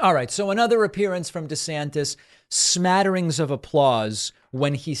up next. All right, so another appearance from DeSantis, smatterings of applause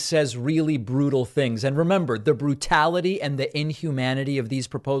when he says really brutal things. And remember, the brutality and the inhumanity of these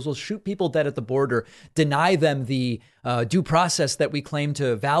proposals, shoot people dead at the border, deny them the due process that we claim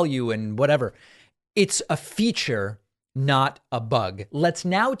to value and whatever. It's a feature, not a bug. Let's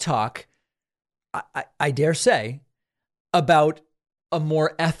now talk, I dare say, about a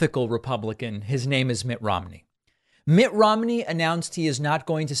more ethical Republican. His name is Mitt Romney. Mitt Romney announced he is not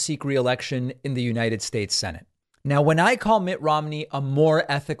going to seek re-election in the United States Senate. Now, when I call Mitt Romney a more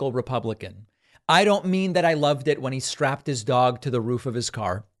ethical Republican, I don't mean that I loved it when he strapped his dog to the roof of his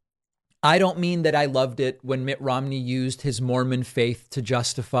car. I don't mean that I loved it when Mitt Romney used his Mormon faith to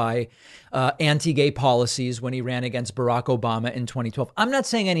justify anti-gay policies when he ran against Barack Obama in 2012. I'm not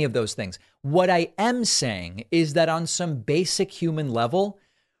saying any of those things. What I am saying is that on some basic human level,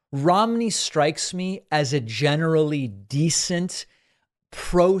 Romney strikes me as a generally decent,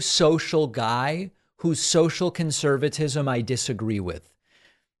 pro-social guy whose social conservatism I disagree with.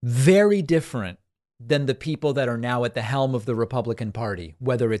 Very different than the people that are now at the helm of the Republican Party,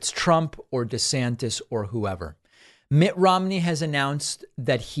 whether it's Trump or DeSantis or whoever. Mitt Romney has announced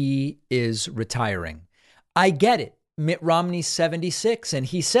that he is retiring. I get it. Mitt Romney's 76, and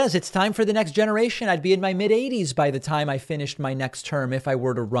he says it's time for the next generation. I'd be in my mid-80s by the time I finished my next term if I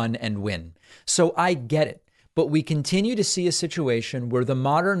were to run and win. So I get it. But we continue to see a situation where the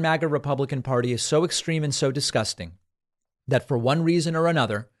modern MAGA Republican Party is so extreme and so disgusting that for one reason or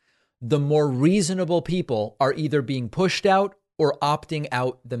another, the more reasonable people are either being pushed out or opting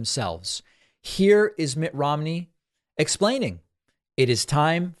out themselves. Here is Mitt Romney explaining it is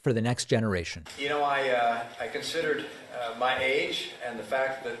time for the next generation. You know, I considered my age and the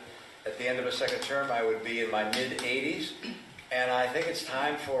fact that at the end of a second term, I would be in my mid-80s. And I think it's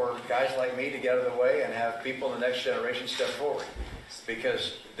time for guys like me to get out of the way and have people in the next generation step forward,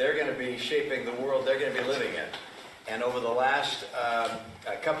 because they're going to be shaping the world they're going to be living in. And over the last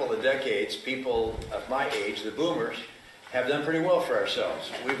a couple of decades, people of my age, the boomers, have done pretty well for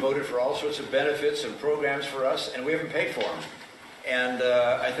ourselves. We voted for all sorts of benefits and programs for us, and we haven't paid for them. And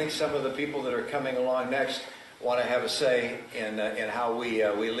I think some of the people that are coming along next want to have a say in how we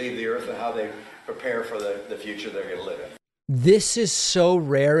leave the earth and how they prepare for the future they're going to live in. This is so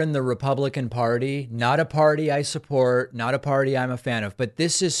rare in the Republican Party, not a party I support, not a party I'm a fan of, but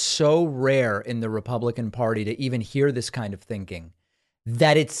this is so rare in the Republican Party to even hear this kind of thinking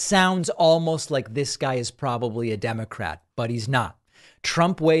that it sounds almost like this guy is probably a Democrat, but he's not.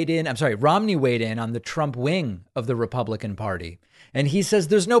 Romney weighed in on the Trump wing of the Republican Party. And he says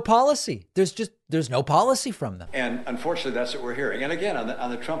there's no policy. There's no policy from them. And unfortunately, that's what we're hearing. And again,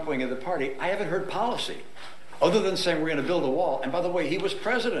 on the Trump wing of the party, I haven't heard policy other than saying we're going to build a wall. And by the way, he was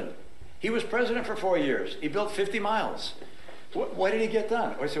president. He was president for 4 years. He built 50 miles. What did he get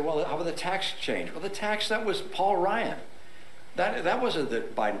done? I said, well, how about the tax change? Well, the tax, that was Paul Ryan. That wasn't the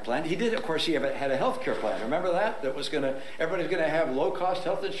Biden plan. He did, of course, he had a health care plan. Remember that? That was everybody's going to have low-cost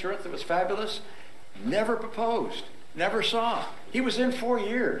health insurance that was fabulous. Never proposed. Never saw. He was in 4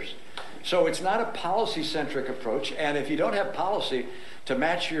 years. So it's not a policy-centric approach. And if you don't have policy to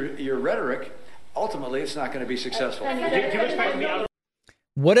match your rhetoric, ultimately it's not going to be successful.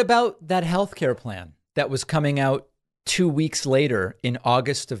 What about that health care plan? that was coming out 2 weeks later in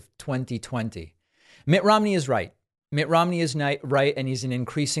August of 2020. Mitt Romney is right. Mitt Romney is right, and he's an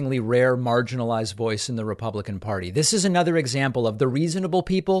increasingly rare, marginalized voice in the Republican Party. This is another example of the reasonable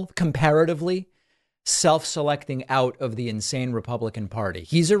people, comparatively, self-selecting out of the insane Republican Party.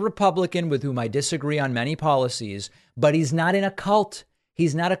 He's a Republican with whom I disagree on many policies, but he's not in a cult.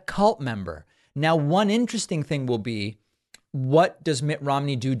 He's not a cult member. Now, one interesting thing will be, what does Mitt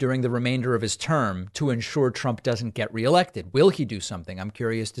Romney do during the remainder of his term to ensure Trump doesn't get reelected? Will he do something? I'm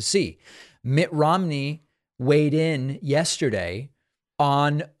curious to see. Mitt Romney weighed in yesterday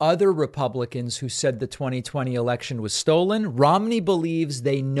on other Republicans who said the 2020 election was stolen. Romney believes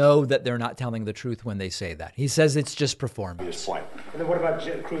they know that they're not telling the truth when they say that. He says it's just performance. And then what about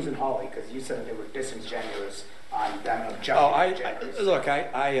Cruz and Hawley? Because you said they were disingenuous on them objecting. Look,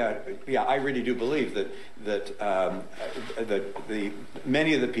 I really do believe that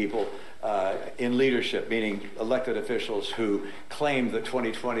many of the people in leadership, meaning elected officials who claim that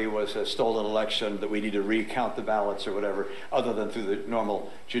 2020 was a stolen election, that we need to recount the ballots or whatever, other than through the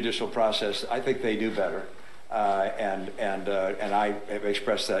normal judicial process, I think they do better. And I have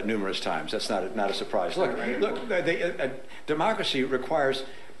expressed that numerous times. That's not a surprise. Look, democracy requires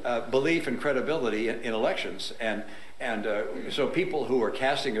belief and credibility in elections, and so people who are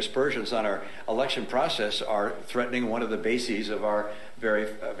casting aspersions on our election process are threatening one of the bases of our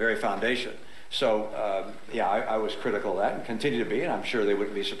very foundation. So I was critical of that and continue to be, and I'm sure they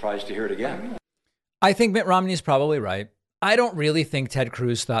wouldn't be surprised to hear it again. I think Mitt Romney is probably right. I don't really think Ted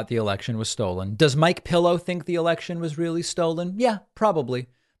Cruz thought the election was stolen. Does Mike Pillow think the election was really stolen? Yeah, probably.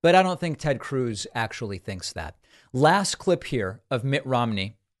 But I don't think Ted Cruz actually thinks that. Last clip here of Mitt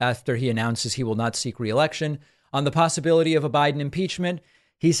Romney after he announces he will not seek re-election on the possibility of a Biden impeachment.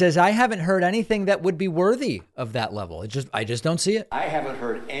 He says, I haven't heard anything that would be worthy of that level. I just don't see it. I haven't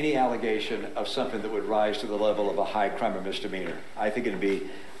heard any allegation of something that would rise to the level of a high crime or misdemeanor. I think it'd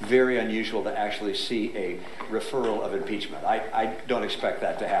be very unusual to actually see a referral of impeachment. I don't expect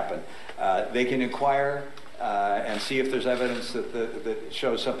that to happen. They can inquire and see if there's evidence that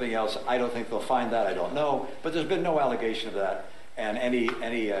shows something else. I don't think they'll find that. I don't know. But there's been no allegation of that. And any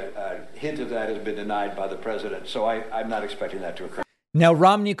hint of that has been denied by the president. So I'm not expecting that to occur. Now,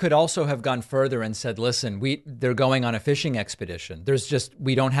 Romney could also have gone further and said, listen, they're going on a fishing expedition.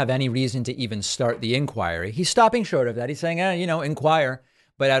 We don't have any reason to even start the inquiry. He's stopping short of that. He's saying, inquire,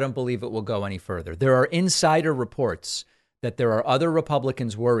 but I don't believe it will go any further. There are insider reports that there are other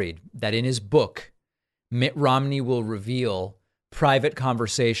Republicans worried that in his book, Mitt Romney will reveal private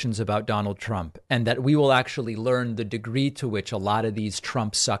conversations about Donald Trump, and that we will actually learn the degree to which a lot of these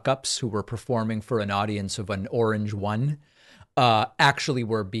Trump suck-ups who were performing for an audience of an orange one actually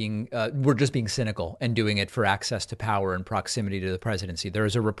were just being cynical and doing it for access to power and proximity to the presidency. There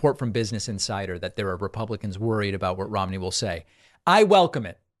is a report from Business Insider that there are Republicans worried about what Romney will say. I welcome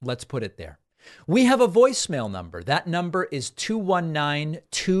it. Let's put it there. We have a voicemail number. That number is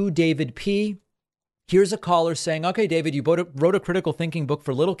 219-2-DAVID-P. Here's a caller saying, okay, David, you wrote a critical thinking book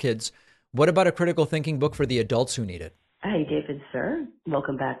for little kids. What about a critical thinking book for the adults who need it? Hi, David, sir.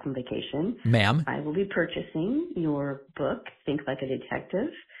 Welcome back from vacation. Ma'am. I will be purchasing your book, Think Like a Detective,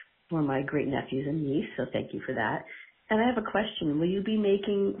 for my great nephews and niece, so thank you for that. And I have a question. Will you be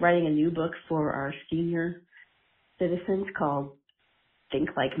writing a new book for our senior citizens called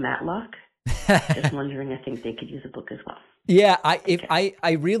Think Like Matlock? Just wondering, I think they could use a book as well. Yeah,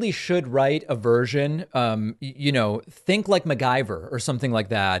 I really should write a version, think like MacGyver or something like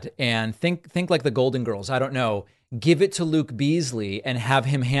that, and think like the Golden Girls. I don't know. Give it to Luke Beasley and have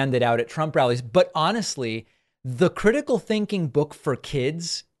him hand it out at Trump rallies. But honestly, the critical thinking book for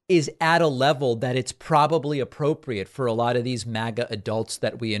kids is at a level that it's probably appropriate for a lot of these MAGA adults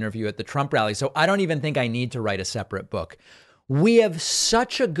that we interview at the Trump rally. So I don't even think I need to write a separate book. We have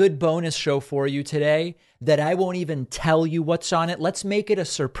such a good bonus show for you today that I won't even tell you what's on it. Let's make it a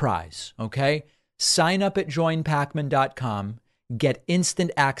surprise, okay? Sign up at joinpacman.com, get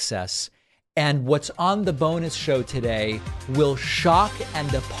instant access, and what's on the bonus show today will shock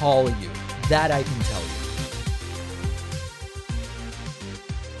and appall you. That I can tell you.